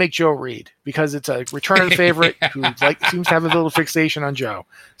one I'm going to make Joe read because it's a return favorite who seems to have a little fixation on Joe.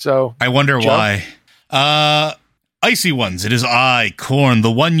 So I wonder Joe? why. Icy ones. It is I, Corn,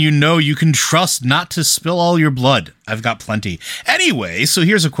 the one you can trust not to spill all your blood. I've got plenty. Anyway, so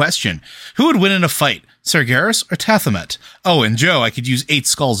here's a question. Who would win in a fight, Sargeras or Tathamet? Oh, and Joe, I could use 8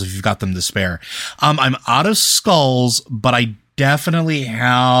 skulls if you've got them to spare. I'm out of skulls, but I definitely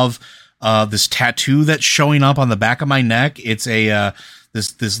have this tattoo that's showing up on the back of my neck. It's a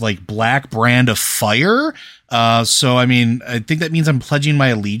this like black brand of fire. So I mean, I think that means I'm pledging my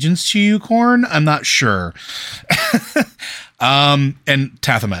allegiance to you, Corn. I'm not sure. And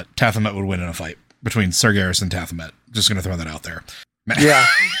Tathamet would win in a fight between Sargeras and Tathamet. Just gonna throw that out there. Yeah.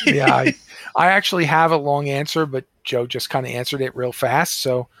 I actually have a long answer, but Joe just kind of answered it real fast.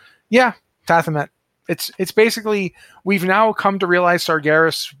 So yeah, Tathamet. It's basically, we've now come to realize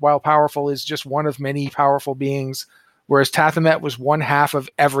Sargeras, while powerful, is just one of many powerful beings, whereas Tathamet was one half of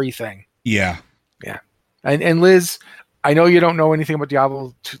everything. Yeah. And Liz, I know you don't know anything about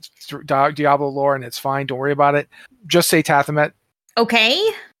Diablo lore, and it's fine. Don't worry about it. Just say Tathamet. Okay.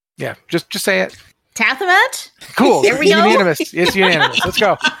 Yeah, just say it. Tathamet? Cool. There we go. It's unanimous. Let's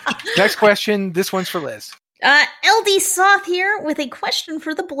go. Next question. This one's for Liz. LD Soth here with a question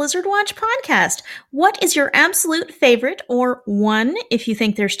for the Blizzard Watch podcast. What is your absolute favorite, or one, if you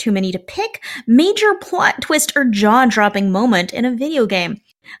think there's too many to pick, major plot twist or jaw-dropping moment in a video game?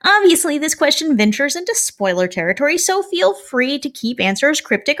 Obviously, this question ventures into spoiler territory, so feel free to keep answers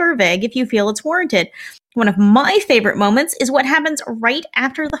cryptic or vague if you feel it's warranted. One of my favorite moments is what happens right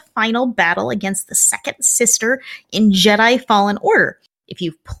after the final battle against the Second Sister in Jedi Fallen Order. If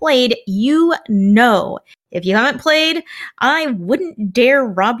you've played, you know. If you haven't played, I wouldn't dare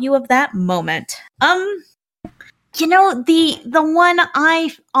rob you of that moment. You know, the one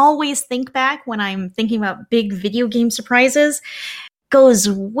I always think back when I'm thinking about big video game surprises goes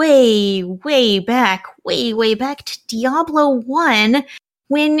way back to Diablo 1,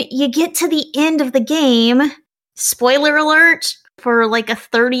 when you get to the end of the game. Spoiler alert for like a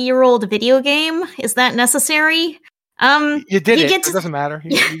 30-year-old video game. Is that necessary? You did it. It doesn't matter.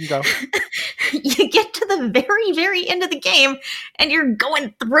 You can go. You get to the very end of the game, and you're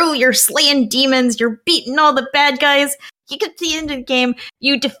going through, you're slaying demons, you're beating all the bad guys. You get to the end of the game,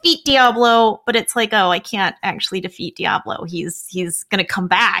 you defeat Diablo, but it's like, oh, I can't actually defeat Diablo. He's gonna come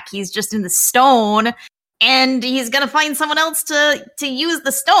back. He's just in the stone, and he's gonna find someone else to use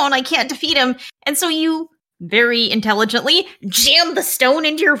the stone. I can't defeat him. And so you very intelligently jam the stone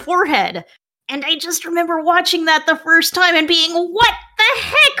into your forehead. And I just remember watching that the first time and being, what the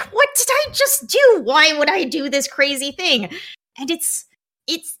heck? What did I just do? Why would I do this crazy thing? And it's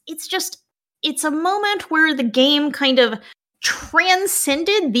a moment where the game kind of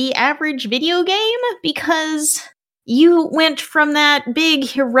transcended the average video game, because you went from that big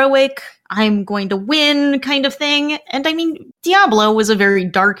heroic, I'm going to win kind of thing. And I mean, Diablo was a very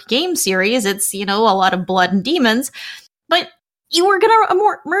dark game series. It's, a lot of blood and demons, but you were going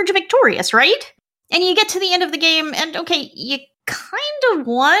to emerge victorious, right? And you get to the end of the game, and okay, you kind of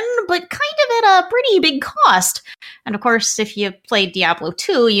won, but kind of at a pretty big cost. And of course, if you played Diablo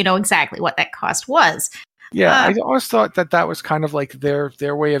 2, you know exactly what that cost was. Yeah, I always thought that was kind of like their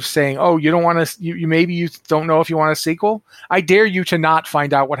way of saying, oh, you don't want to, you don't know if you want a sequel? I dare you to not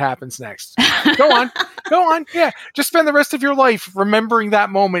find out what happens next. Go on. Yeah, just spend the rest of your life remembering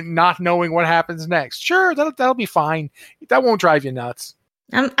that moment, not knowing what happens next. Sure, that'll be fine. That won't drive you nuts.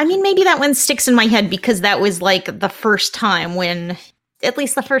 I mean, maybe that one sticks in my head because that was like the first time at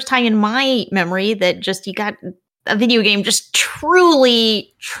least the first time in my memory, that just you got a video game just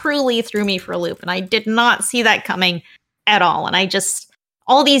truly threw me for a loop. And I did not see that coming at all. And I just,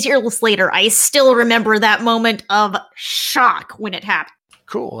 all these years later, I still remember that moment of shock when it happened.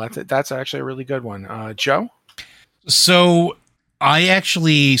 Cool. That's actually a really good one. Joe? So I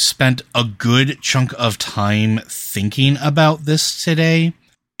actually spent a good chunk of time thinking about this today.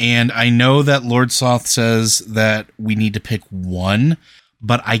 And I know that Lord Soth says that we need to pick one,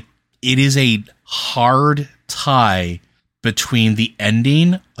 but it is a hard tie between the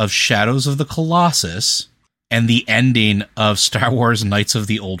ending of Shadows of the Colossus and the ending of Star Wars Knights of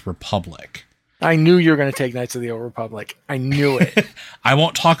the Old Republic. I knew you were going to take Knights of the Old Republic. I knew it. I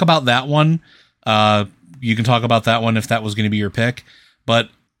won't talk about that one. You can talk about that one if that was going to be your pick. But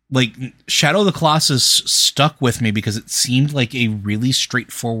like Shadow of the Colossus stuck with me because it seemed like a really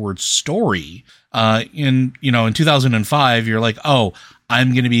straightforward story. In 2005, you're like, oh,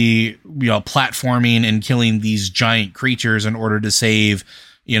 I'm going to be, platforming and killing these giant creatures in order to save,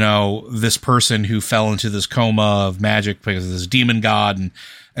 this person who fell into this coma of magic because of this demon god and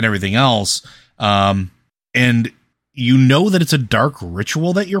everything else. And that it's a dark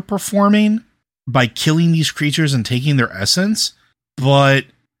ritual that you're performing by killing these creatures and taking their essence, but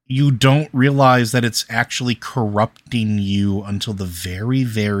you don't realize that it's actually corrupting you until the very,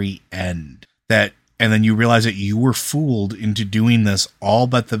 very end. And then you realize that you were fooled into doing this all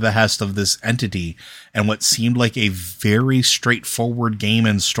but the behest of this entity. And what seemed like a very straightforward game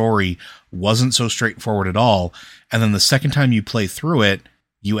and story wasn't so straightforward at all. And then the second time you play through it,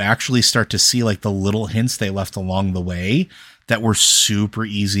 you actually start to see like the little hints they left along the way that were super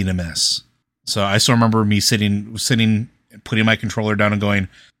easy to miss. So I still remember me sitting, putting my controller down and going,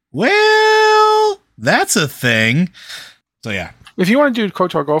 well, that's a thing. So yeah. If you want to do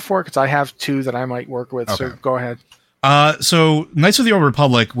KOTOR, go for it, because I have two that I might work with, okay. So go ahead. So Knights of the Old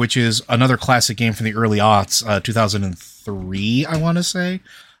Republic, which is another classic game from the early aughts, 2003, I want to say.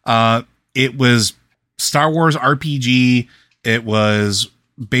 It was Star Wars RPG. It was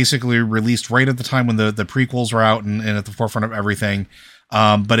basically released right at the time when the prequels were out and at the forefront of everything.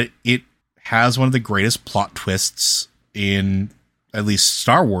 But it has one of the greatest plot twists in at least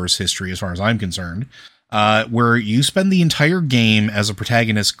Star Wars history, as far as I'm concerned. Where you spend the entire game as a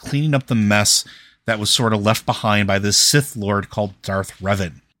protagonist cleaning up the mess that was sort of left behind by this Sith Lord called Darth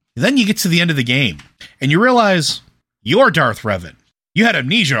Revan. And then you get to the end of the game, and you realize you're Darth Revan. You had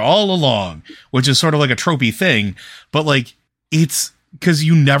amnesia all along, which is sort of like a tropey thing, but like it's because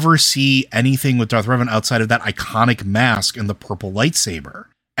you never see anything with Darth Revan outside of that iconic mask and the purple lightsaber.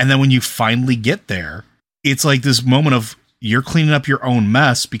 And then when you finally get there, it's like this moment of you're cleaning up your own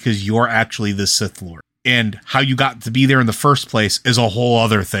mess because you're actually the Sith Lord. And how you got to be there in the first place is a whole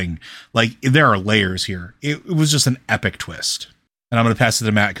other thing. Like, there are layers here. It was just an epic twist. And I'm going to pass it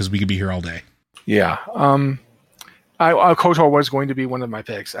to Matt because we could be here all day. Yeah. KOTOR was going to be one of my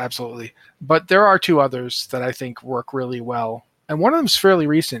picks, absolutely. But there are two others that I think work really well. And one of them is fairly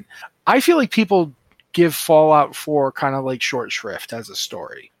recent. I feel like people give Fallout 4 kind of like short shrift as a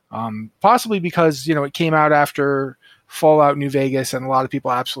story. Possibly because, it came out after Fallout New Vegas, and a lot of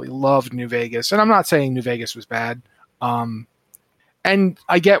people absolutely loved New Vegas. And I'm not saying New Vegas was bad. And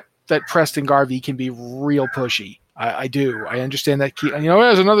I get that Preston Garvey can be real pushy. I do. I understand that.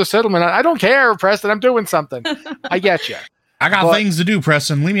 There's another settlement. I don't care, Preston. I'm doing something. I get you. I got things to do,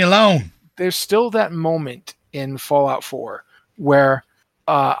 Preston. Leave me alone. There's still that moment in Fallout 4 where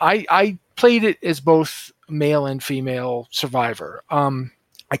I played it as both male and female survivor.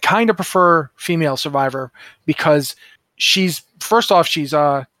 I kind of prefer female survivor because she's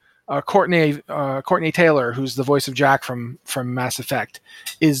Courtney Taylor, who's the voice of Jack from Mass Effect,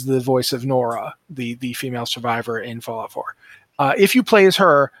 is the voice of Nora, the female survivor in Fallout 4. If you play as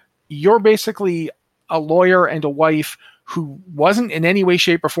her, you're basically a lawyer and a wife who wasn't in any way,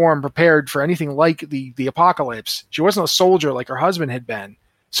 shape, or form prepared for anything like the apocalypse. She wasn't a soldier like her husband had been.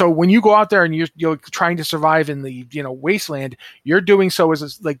 So when you go out there and you're trying to survive in the wasteland, you're doing so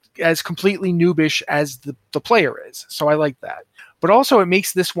as completely noobish as the player is. So I like that. But also it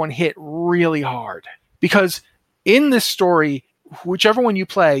makes this one hit really hard because in this story, whichever one you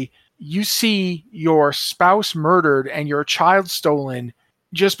play, you see your spouse murdered and your child stolen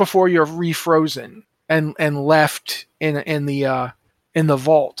just before you're refrozen and left in the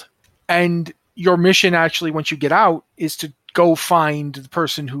vault. And your mission actually, once you get out, is to go find the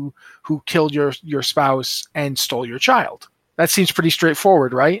person who killed your spouse and stole your child. That seems pretty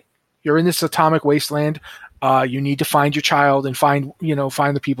straightforward, right? You're in this atomic wasteland. You need to find your child and find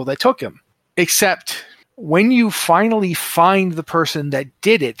the people that took him. Except when you finally find the person that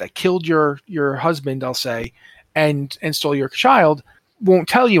did it, that killed your husband, I'll say, and stole your child, won't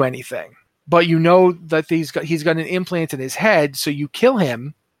tell you anything. But you know that he's got an implant in his head, so you kill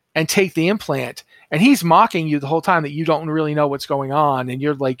him and take the implant. And he's mocking you the whole time that you don't really know what's going on. And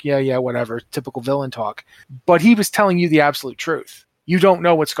you're like, yeah, whatever, typical villain talk. But he was telling you the absolute truth. You don't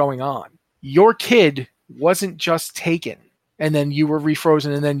know what's going on. Your kid wasn't just taken and then you were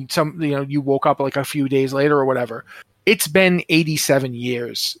refrozen and then you woke up like a few days later or whatever. It's been 87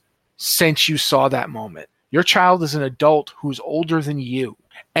 years since you saw that moment. Your child is an adult who's older than you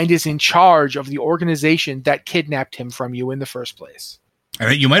and is in charge of the organization that kidnapped him from you in the first place. I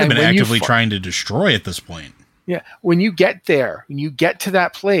think you might have been actively trying to destroy at this point. Yeah. When you get there, when you get to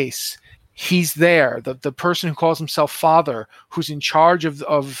that place, he's there. The person who calls himself father, who's in charge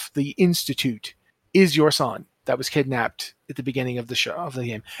of the institute, is your son that was kidnapped at the beginning of the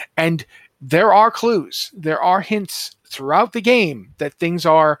game. And there are clues. There are hints throughout the game that things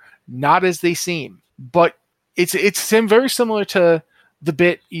are not as they seem. But it's very similar to the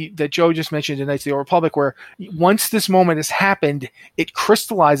bit that Joe just mentioned in Knights of the Old Republic, where once this moment has happened, it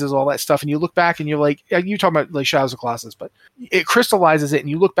crystallizes all that stuff, and you look back and you're like, you're talking about like Shadows of Colossus, but it crystallizes it, and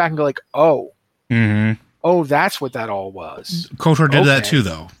you look back and go like, oh, that's what that all was. KOTOR did that too,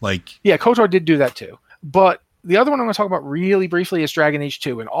 though. Yeah, KOTOR did do that too. But the other one I'm going to talk about really briefly is Dragon Age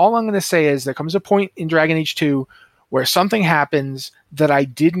 2, and all I'm going to say is there comes a point in Dragon Age 2 where something happens that I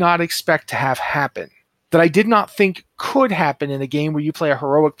did not expect to have happen, that I did not think could happen in a game where you play a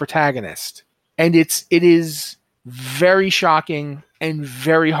heroic protagonist. And it is very shocking and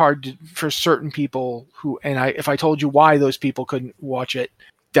very hard for certain people if I told you why those people couldn't watch it,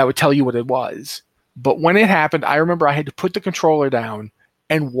 that would tell you what it was. But when it happened, I remember I had to put the controller down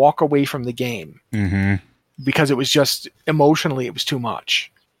and walk away from the game because it was just emotionally, it was too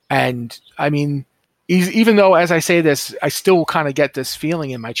much. And I mean, even though as I say this, I still kind of get this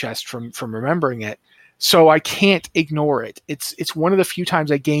feeling in my chest from remembering it. So I can't ignore it. It's one of the few times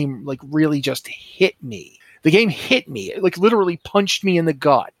that game really just hit me. The game hit me. It literally punched me in the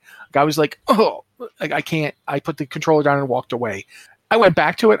gut. I was like, oh, I can't. I put the controller down and walked away. I went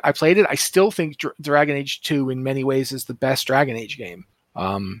back to it. I played it. I still think Dragon Age 2 in many ways is the best Dragon Age game.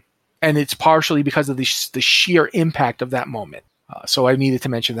 And it's partially because of the sheer impact of that moment. So I needed to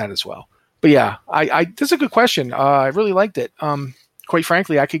mention that as well. But yeah, this is a good question. I really liked it. Quite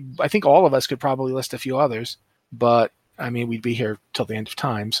frankly, I think all of us could probably list a few others, but I mean, we'd be here till the end of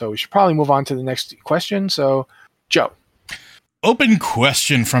time, so we should probably move on to the next question. So, Joe. Open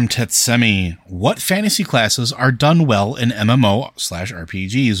question from Tetsemi. What fantasy classes are done well in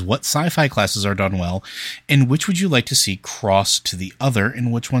MMO/RPGs? What sci-fi classes are done well? And which would you like to see cross to the other?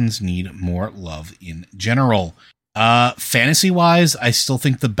 And which ones need more love in general? Fantasy-wise, I still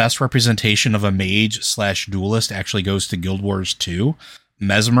think the best representation of a mage/duelist actually goes to Guild Wars 2.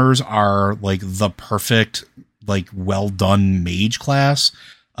 Mesmers are the perfect, well-done mage class.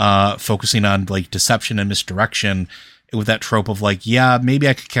 focusing on like deception and misdirection with that trope of like, yeah, maybe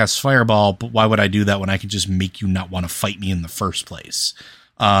I could cast Fireball, but why would I do that when I could just make you not want to fight me in the first place?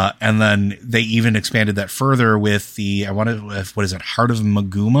 And then they even expanded that further with the, what is it, Heart of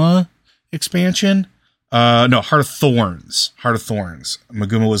Maguma expansion? No, Heart of Thorns. Heart of Thorns.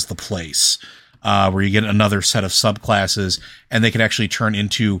 Maguma was the place, where you get another set of subclasses, and they can actually turn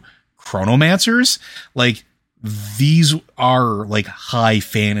into Chronomancers. Like, these are like high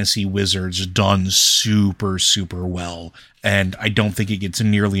fantasy wizards done super, super well. And I don't think it gets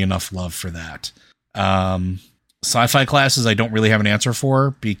nearly enough love for that. Sci-fi classes, I don't really have an answer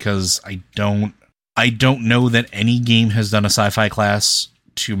for, because I don't know that any game has done a sci-fi class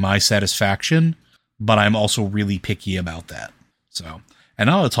to my satisfaction, but I'm also really picky about that. So, and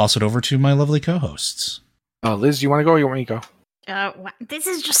now I'll toss it over to my lovely co-hosts. Liz, do you want to go or you want me to go? This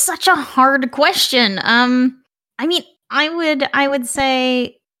is just such a hard question. I mean, I would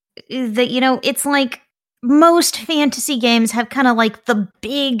say that, you know, it's like most fantasy games have kind of like the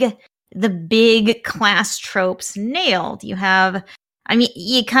big class tropes nailed. You have, I mean,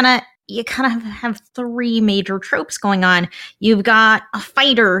 you kind of have three major tropes going on. You've got a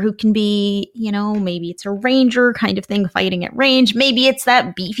fighter who can be, you know, maybe it's a ranger kind of thing fighting at range. Maybe it's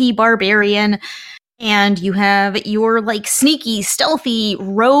that beefy barbarian. And you have your like sneaky, stealthy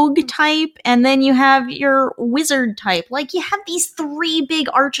rogue type, and then you have your wizard type. Like, you have these three big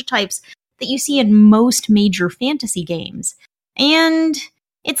archetypes that you see in most major fantasy games. And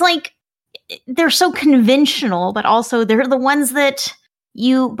it's like, they're so conventional, but also they're the ones that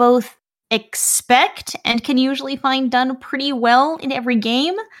you both expect and can usually find done pretty well in every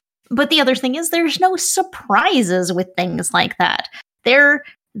game. But the other thing is there's no surprises with things like that. They're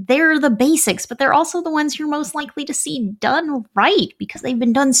the basics, but they're also the ones you're most likely to see done right because they've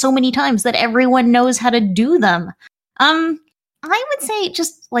been done so many times that everyone knows how to do them. I would say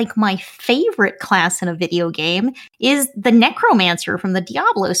just like my favorite class in a video game is the Necromancer from the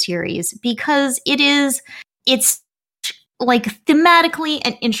Diablo series, because it's like thematically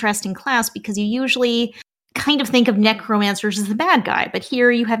an interesting class, because you usually kind of think of necromancers as the bad guy, but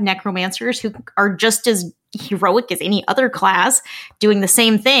here you have necromancers who are just as heroic as any other class, doing the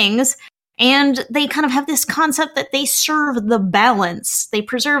same things, and they kind of have this concept that they serve the balance. They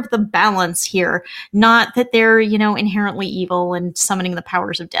preserve the balance here, not that they're, you know, inherently evil and summoning the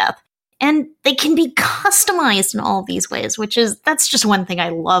powers of death. And they can be customized in all of these ways, that's just one thing I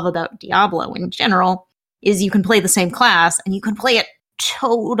love about Diablo in general, is you can play the same class and you can play it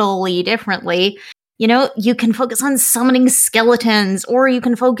totally differently. You know, you can focus on summoning skeletons, or you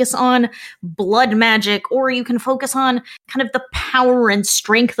can focus on blood magic, or you can focus on kind of the power and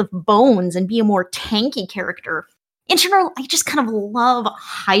strength of bones and be a more tanky character. In general, I just kind of love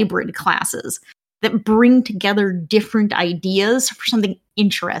hybrid classes that bring together different ideas for something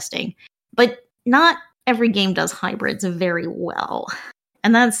interesting. But not every game does hybrids very well.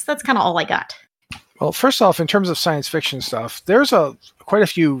 And that's kind of all I got. Well, first off, in terms of science fiction stuff, there's quite a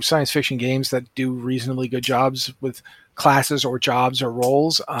few science fiction games that do reasonably good jobs with classes or jobs or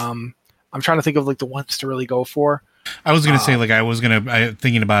roles. I'm trying to think of like the ones to really go for. I was going to say, like,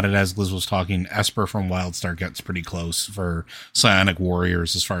 thinking about it as Liz was talking, Esper from WildStar gets pretty close for Psionic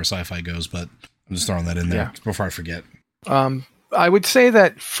Warriors as far as sci-fi goes, but I'm just throwing that in there before I forget. I would say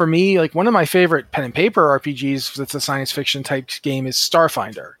that for me, like, one of my favorite pen and paper RPGs that's a science fiction type game is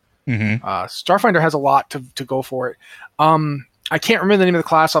Starfinder. Mm-hmm. Starfinder has a lot to go for it. I can't remember the name of the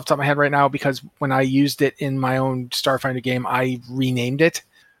class off the top of my head right now, because when I used it in my own Starfinder game, I renamed it,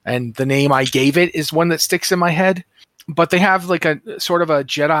 and the name I gave it is one that sticks in my head. But they have like a sort of a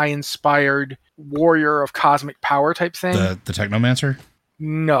Jedi-inspired warrior of cosmic power type thing. The Technomancer?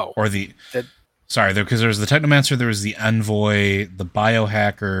 No. Or sorry, because there's the Technomancer, there was the Envoy, the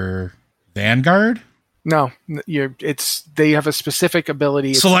Biohacker, Vanguard? No, they have a specific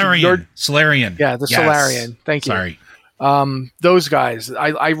ability. Solarian. Yeah, the Solarian. Thank you. Sorry. Those guys,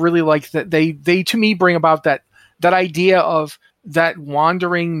 I really like that. They to me bring about that idea of that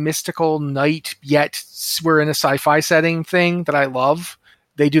wandering mystical knight, yet we're in a sci-fi setting thing that I love.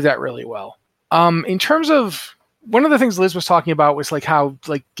 They do that really well. In terms of, one of the things Liz was talking about was like how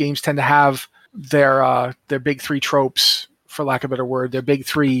like games tend to have their big three tropes, for lack of a better word, their big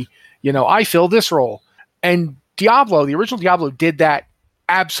three, you know, I fill this role. And Diablo, the original Diablo, did that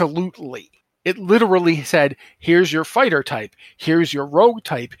absolutely. It literally said, here's your fighter type, here's your rogue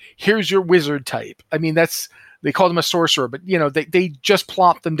type, here's your wizard type. I mean, they called him a sorcerer, but you know, they just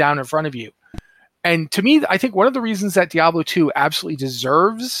plopped them down in front of you. And to me, I think one of the reasons that Diablo 2 absolutely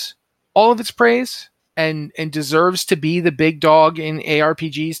deserves all of its praise and deserves to be the big dog in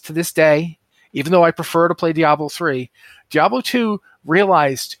ARPGs to this day even though I prefer to play Diablo 3, Diablo 2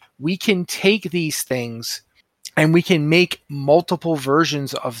 realized we can take these things and we can make multiple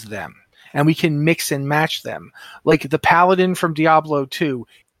versions of them, and we can mix and match them. Like the Paladin from Diablo 2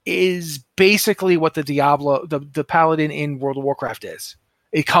 is basically what the Paladin in World of Warcraft is.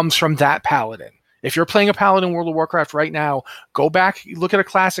 It comes from that Paladin. If you're playing a Paladin in World of Warcraft right now, go back, look at a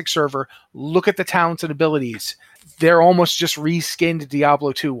classic server, look at the talents and abilities. They're almost just reskinned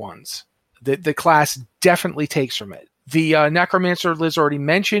Diablo 2 ones. The class definitely takes from it. The Necromancer Liz already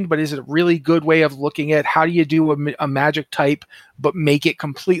mentioned, but is it a really good way of looking at how do you do a magic type but make it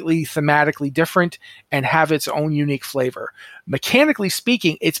completely thematically different and have its own unique flavor? Mechanically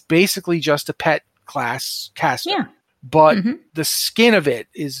speaking, it's basically just a pet class caster. Yeah. But the skin of it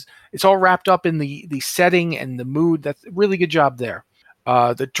it's all wrapped up in the setting and the mood. That's a really good job there.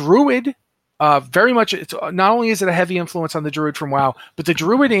 The Druid, very much, it's not only is it a heavy influence on the Druid from WoW, but the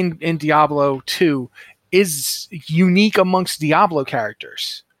Druid in Diablo 2 is unique amongst Diablo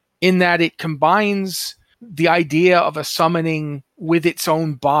characters in that it combines the idea of a summoning with its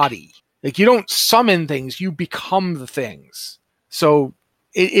own body. Like, you don't summon things, you become the things. So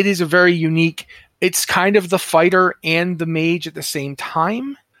it is a very unique, it's kind of the fighter and the mage at the same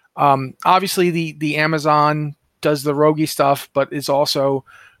time. Obviously the Amazon does the roguey stuff, but is also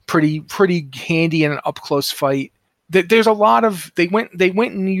pretty handy in an up close fight. There's a lot of, they went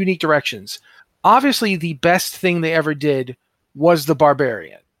in unique directions. Obviously, the best thing they ever did was the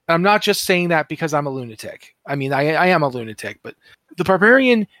Barbarian. I'm not just saying that because I'm a lunatic. I mean, I am a lunatic, but the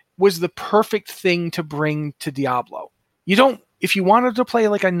Barbarian was the perfect thing to bring to Diablo. If you wanted to play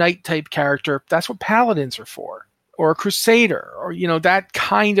like a knight type character, that's what Paladins are for, or a Crusader, or, that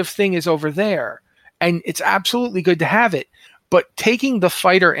kind of thing is over there. And it's absolutely good to have it. But taking the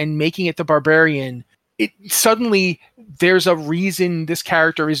fighter and making it the Barbarian, suddenly there's a reason this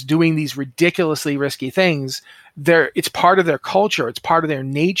character is doing these ridiculously risky things. It's part of their culture. It's part of their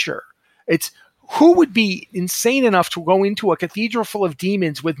nature. Who would be insane enough to go into a cathedral full of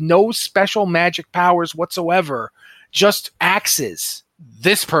demons with no special magic powers whatsoever, just axes?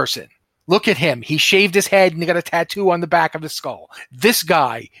 This person. Look at him. He shaved his head and he got a tattoo on the back of his skull. This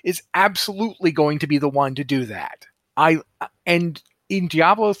guy is absolutely going to be the one to do that. And in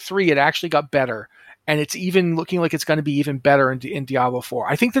Diablo 3, it actually got better. And it's even looking like it's going to be even better in Diablo 4.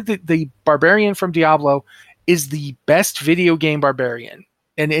 I think that the Barbarian from Diablo is the best video game Barbarian.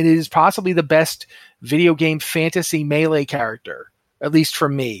 And it is possibly the best video game fantasy melee character, at least for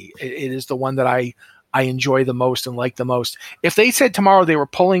me. It is the one that I enjoy the most and like the most. If they said tomorrow they were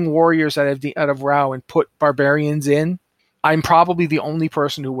pulling warriors out of WoW and put Barbarians in, I'm probably the only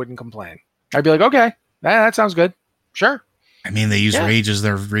person who wouldn't complain. I'd be like, okay, that sounds good. Sure. I mean, they use rage as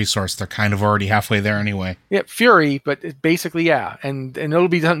their resource. They're kind of already halfway there anyway. Yeah, fury, but basically, yeah. And it'll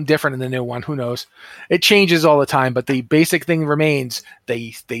be something different in the new one. Who knows? It changes all the time, but the basic thing remains.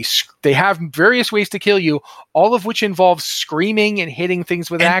 They have various ways to kill you, all of which involve screaming and hitting things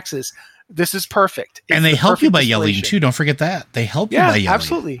with axes. This is perfect. And they help you by yelling, too. Don't forget that. They help you by yelling.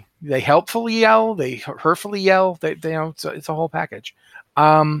 Absolutely. They helpfully yell. They hurtfully yell. It's a whole package.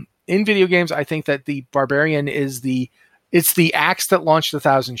 In video games, I think that the Barbarian is it's the axe that launched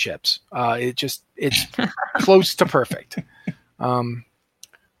 1,000 ships. It's close to perfect.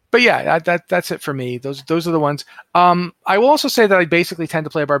 But yeah, that's it for me. Those are the ones. I will also say that I basically tend to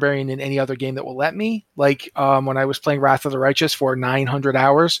play a Barbarian in any other game that will let me. Like when I was playing Wrath of the Righteous for 900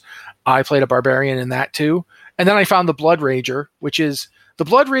 hours, I played a Barbarian in that too. And then I found the Blood Rager, the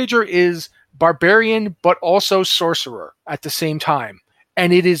Blood Rager is Barbarian, but also Sorcerer at the same time.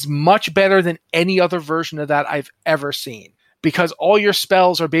 And it is much better than any other version of that I've ever seen. Because all your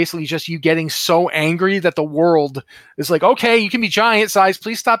spells are basically just you getting so angry that the world is like, okay, you can be giant size.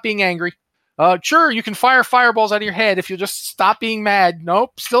 Please stop being angry. Sure, you can fire fireballs out of your head if you'll just stop being mad.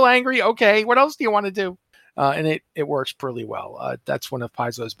 Nope, still angry. Okay, what else do you want to do? And it works pretty well. That's one of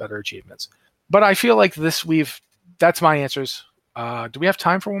Paizo's better achievements. But I feel like that's my answers. Do we have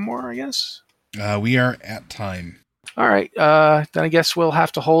time for one more, I guess? We are at time. All right. Then I guess we'll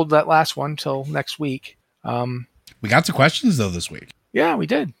have to hold that last one till next week. We got some questions, though, this week. Yeah, we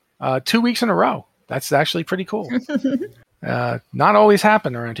did. 2 weeks in a row. That's actually pretty cool. Not always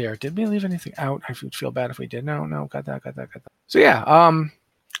happen around here. Did we leave anything out? I would feel bad if we did. No, got that. So yeah,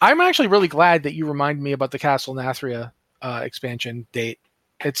 I'm actually really glad that you reminded me about the Castle Nathria expansion date.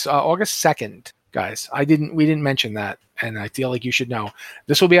 It's August 2nd, guys. We didn't mention that, and I feel like you should know.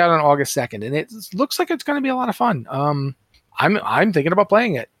 This will be out on August 2nd, and it looks like it's going to be a lot of fun. I'm thinking about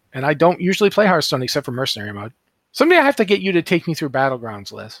playing it, and I don't usually play Hearthstone except for Mercenary mode. Someday I have to get you to take me through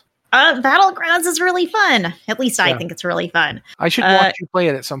Battlegrounds, Liz. Battlegrounds is really fun. At least I think it's really fun. I should watch you play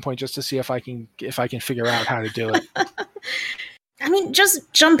it at some point just to see if I can figure out how to do it. I mean,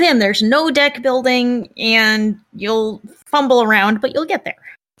 just jump in. There's no deck building, and you'll fumble around, but you'll get there.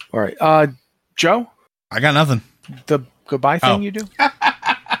 All right. Joe? I got nothing. The goodbye thing you do?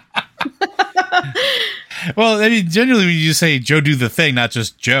 Well, I mean, generally when you just say Joe do the thing, not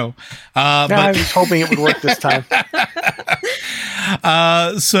just Joe. But I was hoping it would work this time.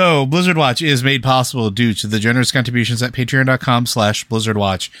 So Blizzard Watch is made possible due to the generous contributions at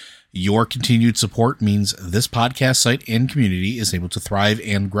patreon.com/BlizzardWatch. Your continued support means this podcast site and community is able to thrive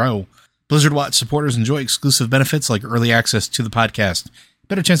and grow. Blizzard Watch supporters enjoy exclusive benefits like early access to the podcast,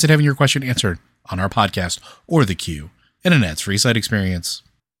 better chance at having your question answered on our podcast or the queue, and an ads-free site experience.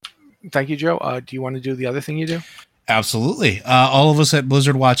 Thank you, Joe. Do you want to do the other thing you do? Absolutely. All of us at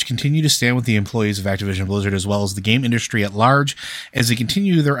Blizzard Watch continue to stand with the employees of Activision Blizzard as well as the game industry at large as they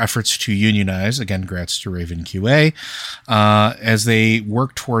continue their efforts to unionize. Again, congrats to Raven QA, as they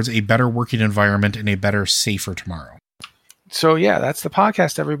work towards a better working environment and a better, safer tomorrow. So yeah, that's the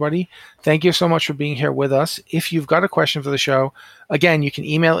podcast, everybody. Thank you so much for being here with us. If you've got a question for the show, again, you can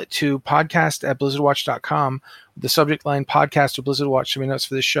email it to podcast@blizzardwatch.com. The subject line podcast or Blizzard Watch to be notes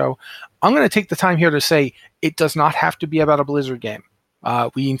for this show. I'm going to take the time here to say it does not have to be about a Blizzard game.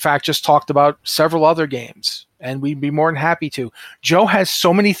 We, in fact, just talked about several other games, and we'd be more than happy to. Joe has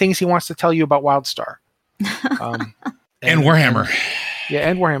so many things he wants to tell you about WildStar. And Warhammer.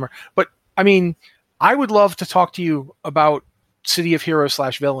 And Warhammer. But, I mean, I would love to talk to you about City of Heroes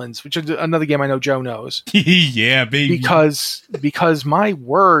 /Villains, which is another game I know Joe knows. Yeah, baby. Because my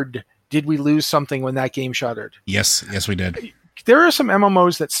word, did we lose something when that game shuttered? Yes, we did. There are some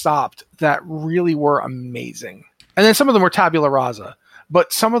MMOs that stopped that really were amazing. And then some of them were tabula rasa,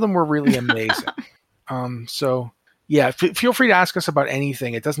 but some of them were really amazing. So yeah, feel free to ask us about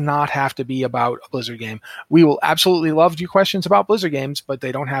anything. It does not have to be about a Blizzard game. We will absolutely love your questions about Blizzard games, but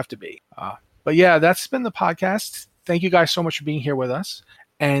they don't have to be. But yeah, that's been the podcast. Thank you guys so much for being here with us.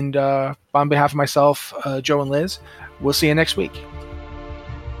 And on behalf of myself, Joe and Liz, we'll see you next week.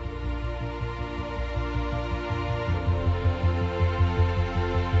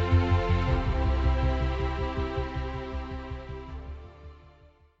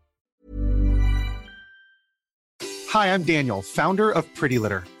 Hi, I'm Daniel, founder of Pretty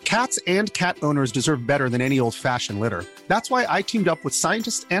Litter. Cats and cat owners deserve better than any old-fashioned litter. That's why I teamed up with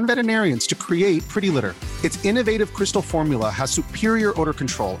scientists and veterinarians to create Pretty Litter. Its innovative crystal formula has superior odor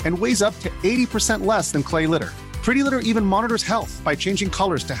control and weighs up to 80% less than clay litter. Pretty Litter even monitors health by changing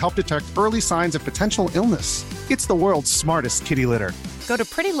colors to help detect early signs of potential illness. It's the world's smartest kitty litter. Go to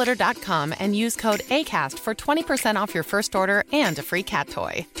prettylitter.com and use code ACAST for 20% off your first order and a free cat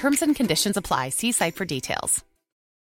toy. Terms and conditions apply. See site for details.